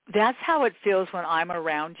 That's how it feels when I'm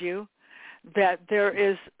around you, that there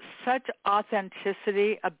is such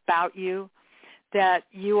authenticity about you, that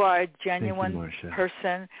you are a genuine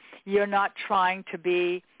person. You're not trying to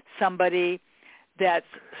be somebody that's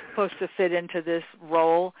supposed to fit into this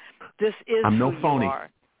role. This is who you are.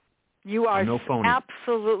 You are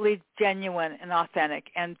absolutely genuine and authentic,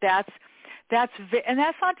 and that's not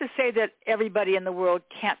to say that everybody in the world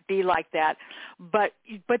can't be like that, but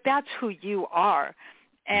that's who you are,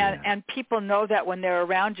 and people know that when they're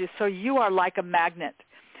around you. So you are like a magnet.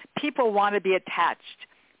 People want to be attached.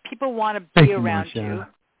 People want to be around you.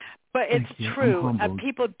 But it's true.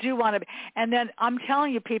 People do want to be. And then I'm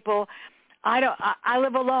telling you, people, I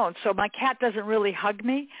live alone, so my cat doesn't really hug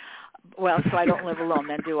me. Well, so I don't live alone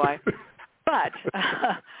then, do I? But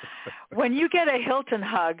when you get a Hilton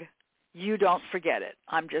hug, you don't forget it.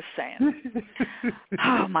 I'm just saying.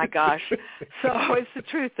 Oh, my gosh. So it's the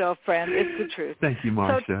truth, though, friend. It's the truth. Thank you,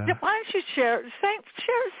 Marsha. So why don't you share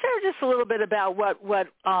just a little bit about what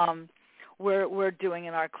we're doing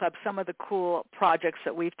in our club, some of the cool projects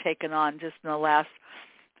that we've taken on just in the last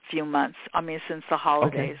few months. I mean, since the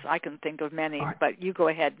holidays. Okay. I can think of many, but you go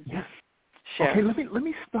ahead and share. Okay, let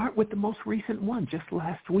me start with the most recent one, just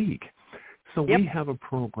last week. So we have a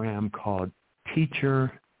program called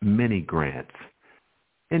Teacher Mini Grants.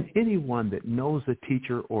 And anyone that knows a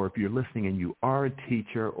teacher, or if you're listening and you are a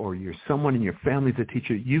teacher, or you're someone in your family's a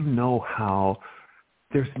teacher, you know how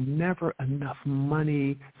there's never enough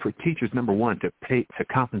money for teachers, number one, to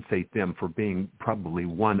compensate them for being probably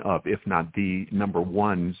one of, if not the number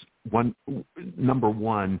one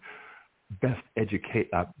best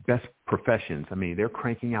professions. I mean, they're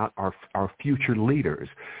cranking out our future leaders.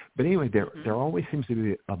 But anyway, there always seems to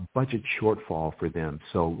be a budget shortfall for them.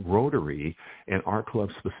 So Rotary and our club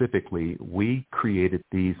specifically, we created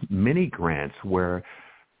these mini grants where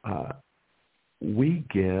we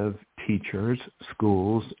give teachers,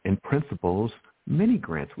 schools, and principals mini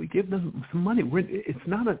grants. We give them some money. It's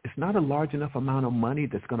not a large enough amount of money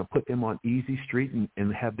that's going to put them on Easy Street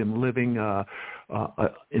and have them living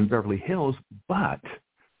in Beverly Hills. But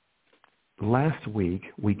last week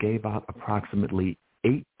we gave out approximately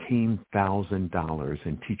 $18,000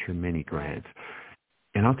 in teacher mini grants.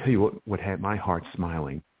 And I'll tell you what had my heart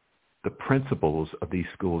smiling. The principals of these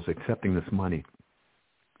schools accepting this money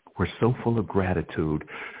were so full of gratitude,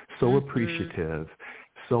 so appreciative,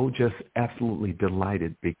 so just absolutely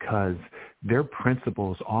delighted, because their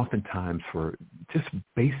principals oftentimes for just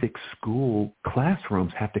basic school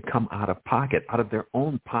classrooms have to come out of their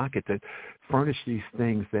own pocket to furnish these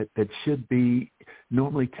things that should be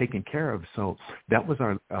normally taken care of. So that was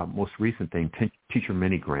our most recent thing, teacher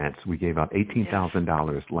mini grants. We gave out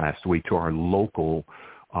 $18,000 last week to our local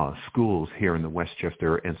schools here in the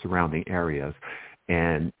Westchester and surrounding areas.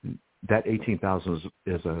 And that $18,000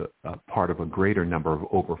 is a part of a greater number of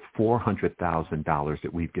over $400,000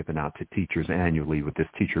 that we've given out to teachers annually with this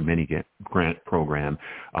teacher mini grant program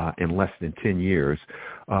in less than 10 years.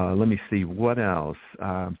 Let me see what else.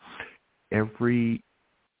 Every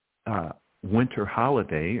winter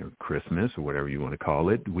holiday or Christmas or whatever you want to call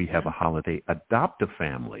it, we have a holiday adopt a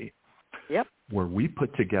family. Yep. Where we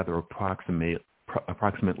put together approximately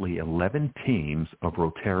 11 teams of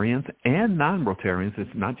Rotarians and non-Rotarians.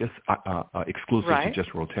 It's not just exclusive to just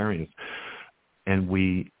Rotarians. And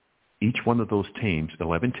each one of those teams,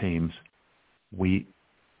 11 teams, we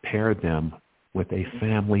pair them with a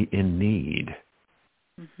family in need.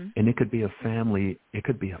 Mm-hmm. And it could be a family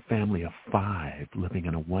of 5 living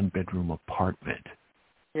in a 1-bedroom apartment.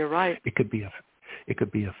 You're right. It could be a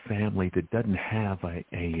family that doesn't have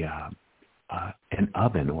an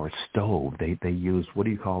oven or a stove. They use, what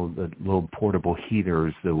do you call the little portable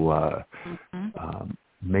heaters to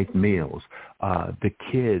make meals. The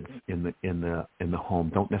kids in the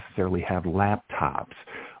home don't necessarily have laptops.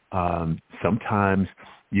 Sometimes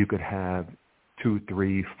you could have 2,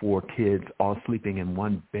 3, 4 kids all sleeping in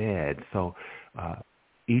one bed. So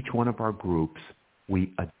each one of our groups,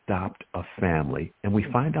 we adopt a family, and we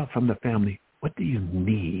find out from the family, what do you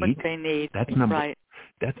need? What they need. That's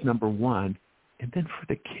number one. And then for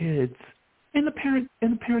the kids and the parents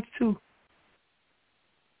too.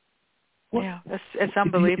 It's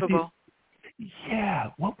unbelievable.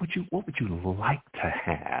 What would you like to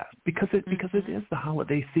have? Because it is the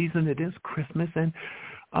holiday season. It is Christmas, and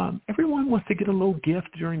everyone wants to get a little gift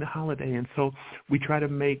during the holiday, and so we try to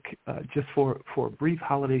make just for a brief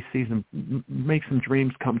holiday season, make some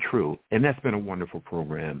dreams come true, and that's been a wonderful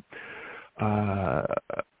program. And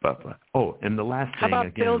the last thing, how about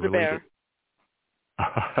again, Build-A-Bear?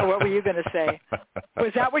 What were you going to say?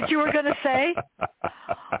 Was that what you were going to say?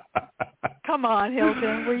 Come on,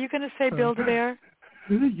 Hilton. Were you going to say Build-A-Bear?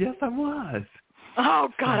 Yes, I was. Oh,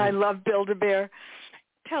 God, I love Build-A-Bear.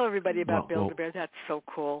 Tell everybody about Build-A-Bear. That's so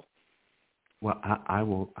cool. Well, I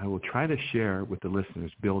will try to share with the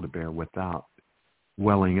listeners Build-A-Bear without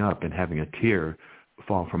welling up and having a tear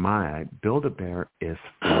fall from my eye. Build-A-Bear is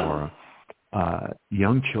for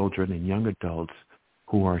young children and young adults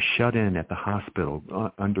who are shut in at the hospital,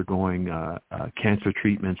 undergoing cancer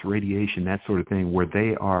treatments, radiation, that sort of thing, where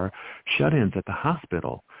they are shut-ins at the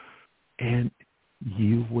hospital. And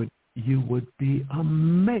you would be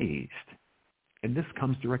amazed. And this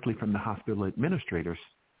comes directly from the hospital administrators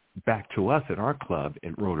back to us at our club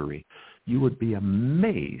at Rotary. You would be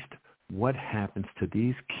amazed what happens to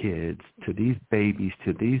these kids, to these babies,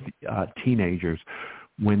 to these teenagers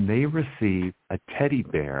when they receive a teddy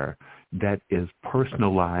bear that is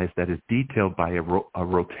personalized, that is detailed by a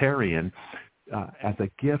Rotarian as a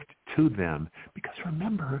gift to them. Because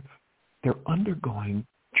remember, they're undergoing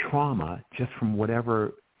trauma just from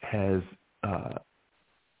whatever has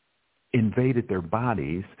invaded their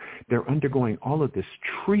bodies. They're undergoing all of this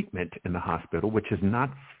treatment in the hospital, which is not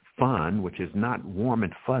fun, which is not warm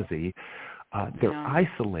and fuzzy. They're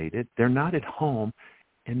isolated. They're not at home.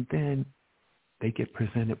 And then they get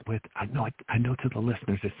presented with, I know to the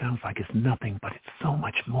listeners it sounds like it's nothing, but it's so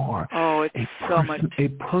much more. Oh, it's so much. A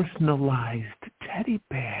personalized teddy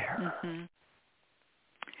bear. Mm-hmm.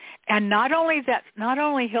 And not only,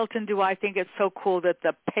 Hilton, do I think it's so cool that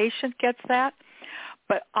the patient gets that,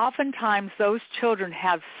 but oftentimes those children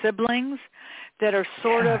have siblings that are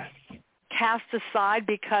sort of cast aside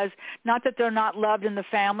because, not that they're not loved in the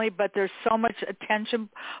family, but there's so much attention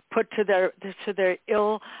put to their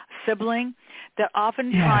ill sibling that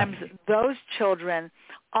oftentimes those children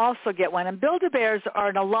also get one. And Build-A-Bears are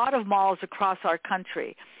in a lot of malls across our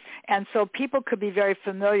country. And so people could be very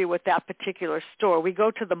familiar with that particular store. We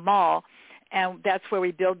go to the mall, and that's where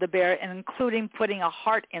we build the bear, and including putting a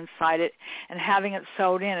heart inside it and having it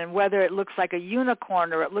sewed in, and whether it looks like a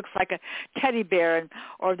unicorn or it looks like a teddy bear,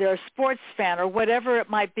 or they're a sports fan or whatever it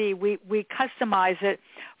might be, we customize it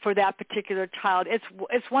for that particular child.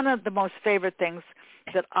 It's one of the most favorite things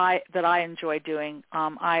that I enjoy doing.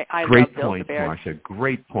 I great love Build the Bear. Marsha.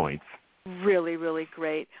 Great points. Really, really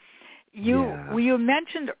great. You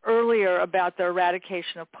mentioned earlier about the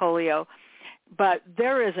eradication of polio, but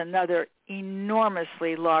there is another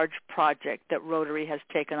enormously large project that Rotary has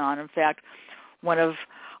taken on. In fact, one of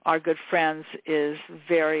our good friends is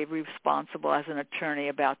very responsible as an attorney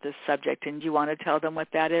about this subject. And do you want to tell them what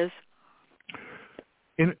that is?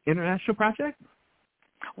 International project?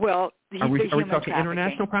 Well, are we talking trafficking.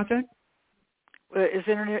 International project? Is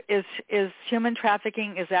human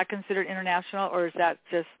trafficking, is that considered international, or is that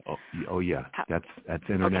just? Oh yeah, that's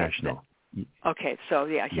international. Okay, so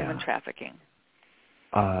human trafficking.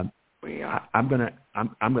 I'm gonna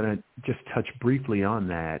just touch briefly on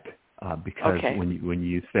that because when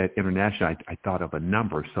you said international, I thought of a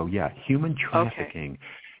number. So human trafficking.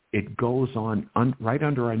 It goes on right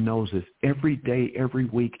under our noses every day, every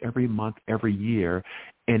week, every month, every year,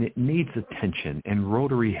 and it needs attention. And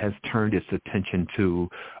Rotary has turned its attention to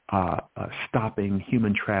stopping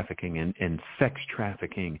human trafficking and sex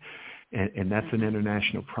trafficking, and that's an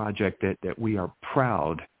international project that we are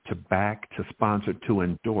proud to back, to sponsor, to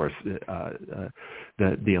endorse,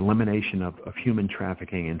 the elimination of human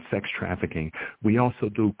trafficking and sex trafficking. We also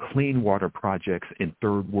do clean water projects in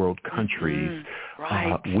third world countries.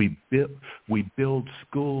 Right. We build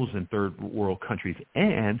schools in third world countries.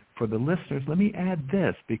 And for the listeners, let me add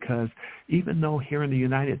this, because even though here in the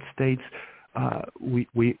United States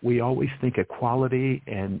we always think equality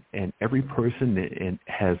and every person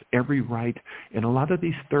has every right, in a lot of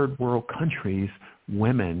these third world countries,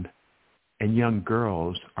 women and young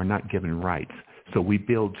girls are not given rights. So we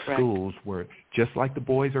build schools where just like the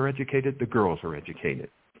boys are educated, the girls are educated.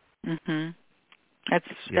 Mhm. That's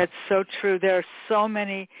so true. There are so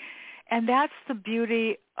many, and that's the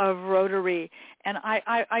beauty of Rotary. And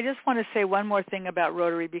I just want to say one more thing about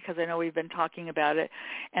Rotary, because I know we've been talking about it,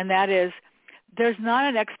 and that is there's not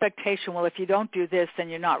an expectation, well, if you don't do this, then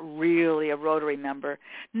you're not really a Rotary member.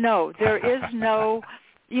 No, there is no...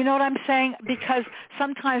 You know what I'm saying? Because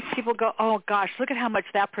sometimes people go, oh, gosh, look at how much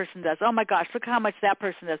that person does. Oh, my gosh, look at how much that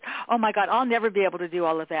person does. Oh, my God, I'll never be able to do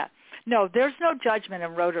all of that. No, there's no judgment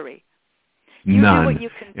in Rotary. You None. do what you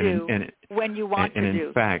can do when you want to do. And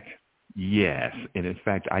in fact, yes. And in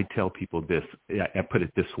fact, I tell people this. I put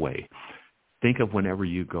it this way. Think of whenever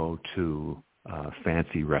you go to a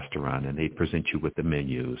fancy restaurant and they present you with the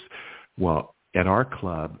menus. Well, at our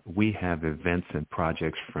club, we have events and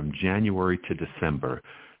projects from January to December,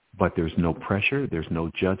 but there's no pressure, there's no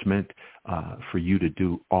judgment for you to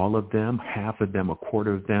do all of them, half of them, a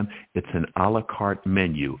quarter of them. It's an a la carte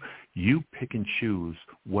menu. You pick and choose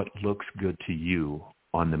what looks good to you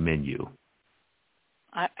on the menu.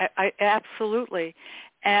 I absolutely.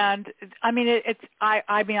 And I mean,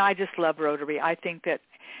 I just love Rotary. I think that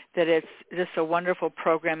it's just a wonderful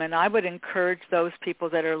program, and I would encourage those people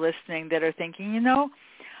that are listening that are thinking,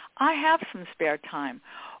 I have some spare time,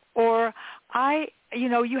 or it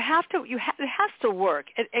has to work.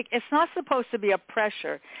 It's not supposed to be a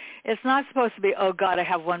pressure. It's not supposed to be, oh God, I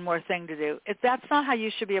have one more thing to do. That's not how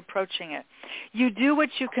you should be approaching it. You do what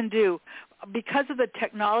you can do. Because of the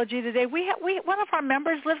technology today, one of our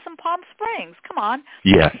members lives in Palm Springs. Come on.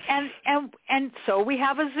 Yes. And so we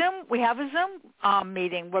have a Zoom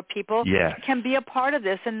meeting where people can be a part of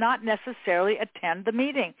this and not necessarily attend the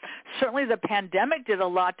meeting. Certainly, the pandemic did a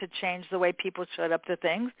lot to change the way people showed up to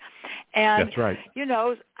things. And that's right.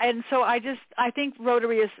 And so I think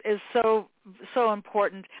Rotary is so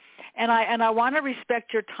important, and I want to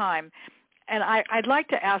respect your time, and I'd like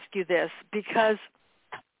to ask you this, because.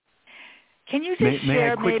 Can you just may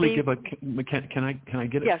share I quickly maybe? Can I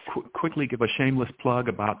get yes. quickly give a shameless plug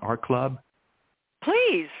about our club?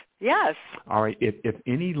 Please, yes. All right. If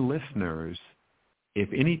any listeners,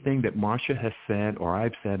 if anything that Marsha has said or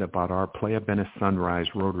I've said about our Playa Venice Sunrise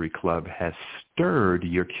Rotary Club has stirred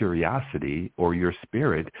your curiosity or your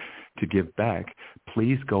spirit to give back,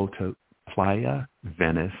 please go to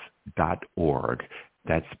playavenice.org.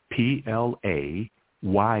 That's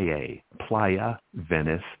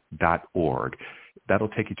playavenice.org. That'll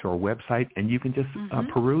take you to our website, and you can just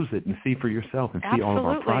peruse it and see for yourself and see all of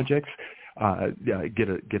our projects. Get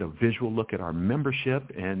a visual look at our membership,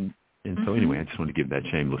 and And so anyway, I just want to give that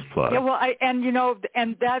shameless plug. Yeah, well,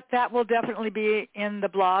 that will definitely be in the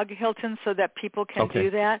blog, Hilton, so that people can do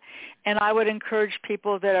that. And I would encourage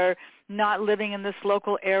people that are not living in this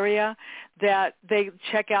local area that they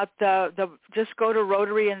check out just go to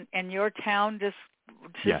Rotary in your town, just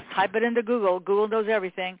type it into Google. Google knows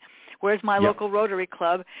everything. Where's my local Rotary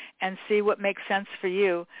Club? And see what makes sense for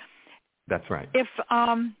you. That's right. If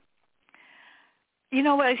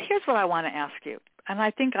here's what I want to ask you. And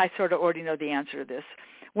I think I sort of already know the answer to this.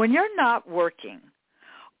 When you're not working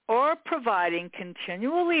or providing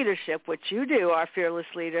continual leadership, which you do, our fearless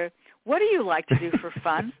leader, what do you like to do for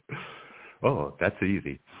fun? Oh, that's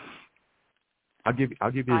easy. I'll give you the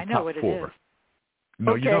top 4. I know what it is.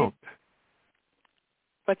 No, you don't.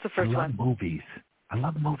 What's the first one? I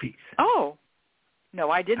love movies. Oh.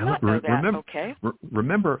 No, I did not know that.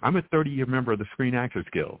 Remember, I'm a 30-year member of the Screen Actors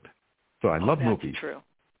Guild, so I love movies. That's true.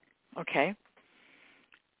 Okay.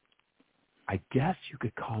 I guess you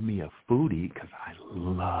could call me a foodie because I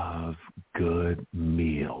love good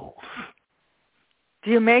meals.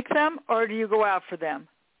 Do you make them or do you go out for them?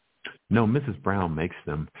 No, Mrs. Brown makes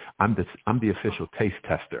them. I'm the official taste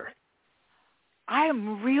tester. I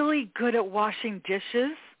am really good at washing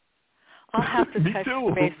dishes. I'll have to touch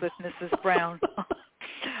base with Mrs. Brown.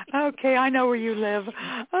 Okay, I know where you live.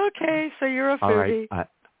 Okay, so you're a foodie.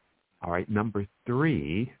 All right. Number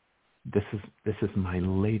 3. This is my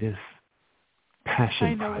latest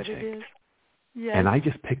passion project. I know what it is. Yes. And I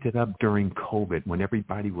just picked it up during COVID when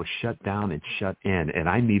everybody was shut down and shut in, and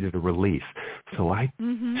I needed a relief. So I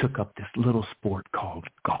took up this little sport called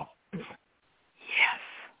golf. Yes,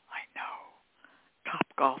 I know. Top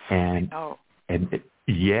golf. And I know.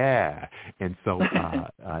 And so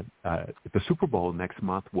the Super Bowl next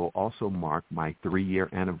month will also mark my 3-year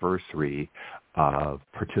anniversary of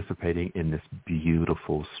participating in this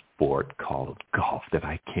beautiful sport called golf that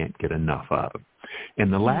I can't get enough of.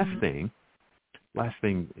 And the last thing,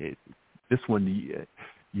 this one,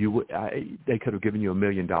 they could have given you $1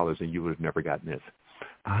 million and you would have never gotten this.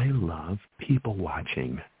 I love people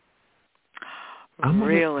watching.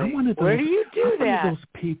 Really? I'm one of those, where do you do that?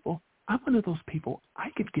 I'm one of those people. I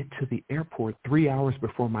could get to the airport 3 hours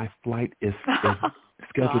before my flight is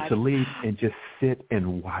scheduled to leave and just sit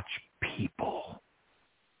and watch people.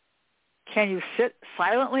 Can you sit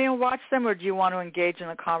silently and watch them, or do you want to engage in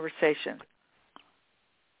a conversation?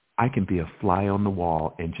 I can be a fly on the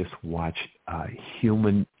wall and just watch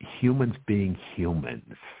humans being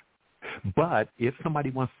humans. But if somebody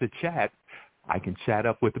wants to chat, I can chat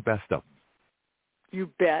up with the best of them. You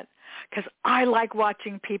bet. Because I like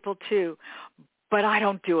watching people too, but I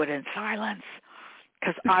don't do it in silence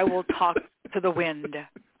because I will talk to the wind.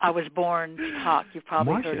 I was born to talk. You've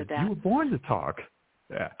probably Marcia, heard of that. You were born to talk.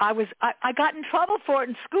 Yeah. I got in trouble for it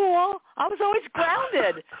in school. I was always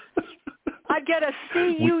grounded. I'd get a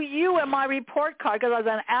CUU in my report card because I was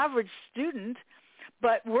an average student,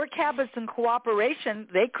 but work habits and cooperation,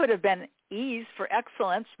 they could have been E's for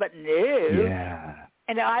excellence, but no. Yeah.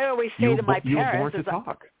 And I always say to my parents, you were born to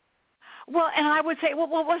talk. Well, and I would say, well,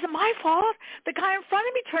 it wasn't my fault. The guy in front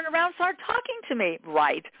of me turned around and started talking to me.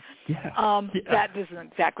 Right. Yeah. That isn't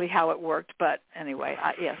exactly how it worked, but anyway,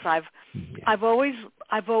 I've always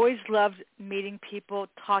loved meeting people,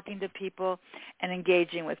 talking to people, and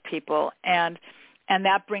engaging with people, and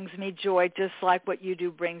that brings me joy, just like what you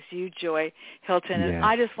do brings you joy, Hilton. Yeah. And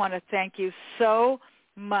I just want to thank you so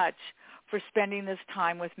much for spending this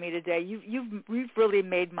time with me today. You've really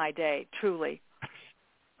made my day, truly.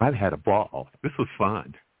 I've had a ball. This was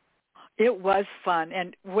fun. It was fun.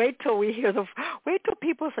 And wait till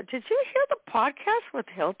people say, did you hear the podcast with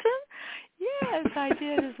Hilton? Yes, I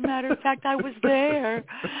did. As a matter of fact, I was there.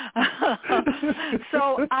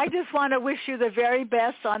 So I just want to wish you the very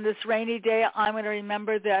best on this rainy day. I'm going to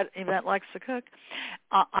remember that Yvette likes to cook.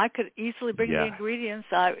 I could easily bring the ingredients.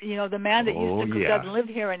 The man that used to cook doesn't live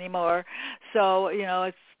here anymore. So,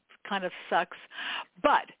 it kind of sucks.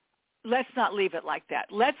 But let's not leave it like that.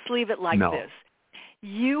 Let's leave it like this.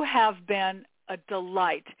 You have been a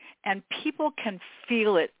delight, and people can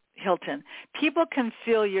feel it, Hilton. People can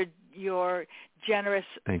feel your generous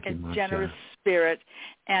generous spirit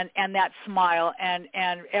and that smile. And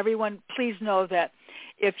everyone, please know that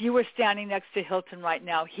if you were standing next to Hilton right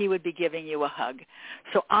now, he would be giving you a hug.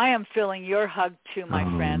 So I am feeling your hug too, my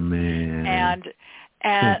friend. Man.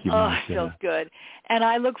 And it feels good. And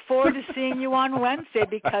I look forward to seeing you on Wednesday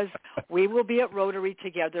because we will be at Rotary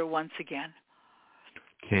together once again.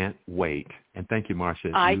 Can't wait. And thank you,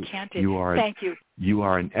 Marcia. I can't wait. Thank you. You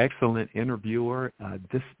are an excellent interviewer.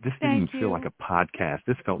 This didn't feel like a podcast.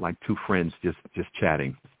 This felt like two friends just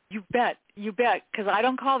chatting. You bet. Because I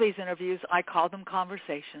don't call these interviews. I call them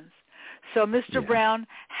conversations. So, Mr. Brown,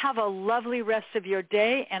 have a lovely rest of your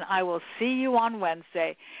day, and I will see you on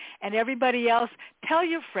Wednesday. And everybody else, tell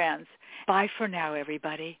your friends. Bye for now,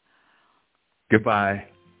 everybody. Goodbye.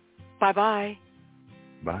 Bye-bye.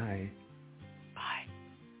 Bye. Bye.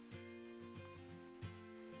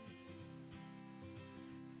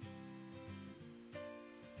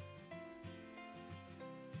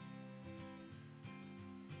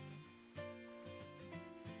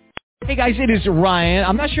 Hey guys, it is Ryan.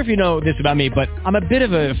 I'm not sure if you know this about me, but I'm a bit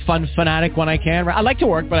of a fun fanatic when I can. I like to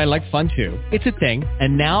work, but I like fun too. It's a thing.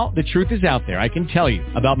 And now the truth is out there. I can tell you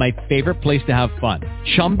about my favorite place to have fun.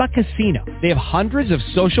 Chumba Casino. They have hundreds of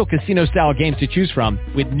social casino style games to choose from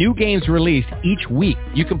with new games released each week.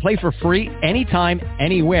 You can play for free anytime,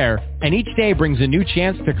 anywhere. And each day brings a new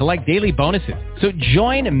chance to collect daily bonuses. So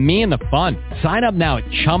join me in the fun. Sign up now at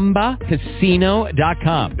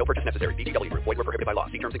ChumbaCasino.com. No purchase necessary. VGW Group. Void where prohibited by law.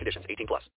 See terms and conditions. 18+.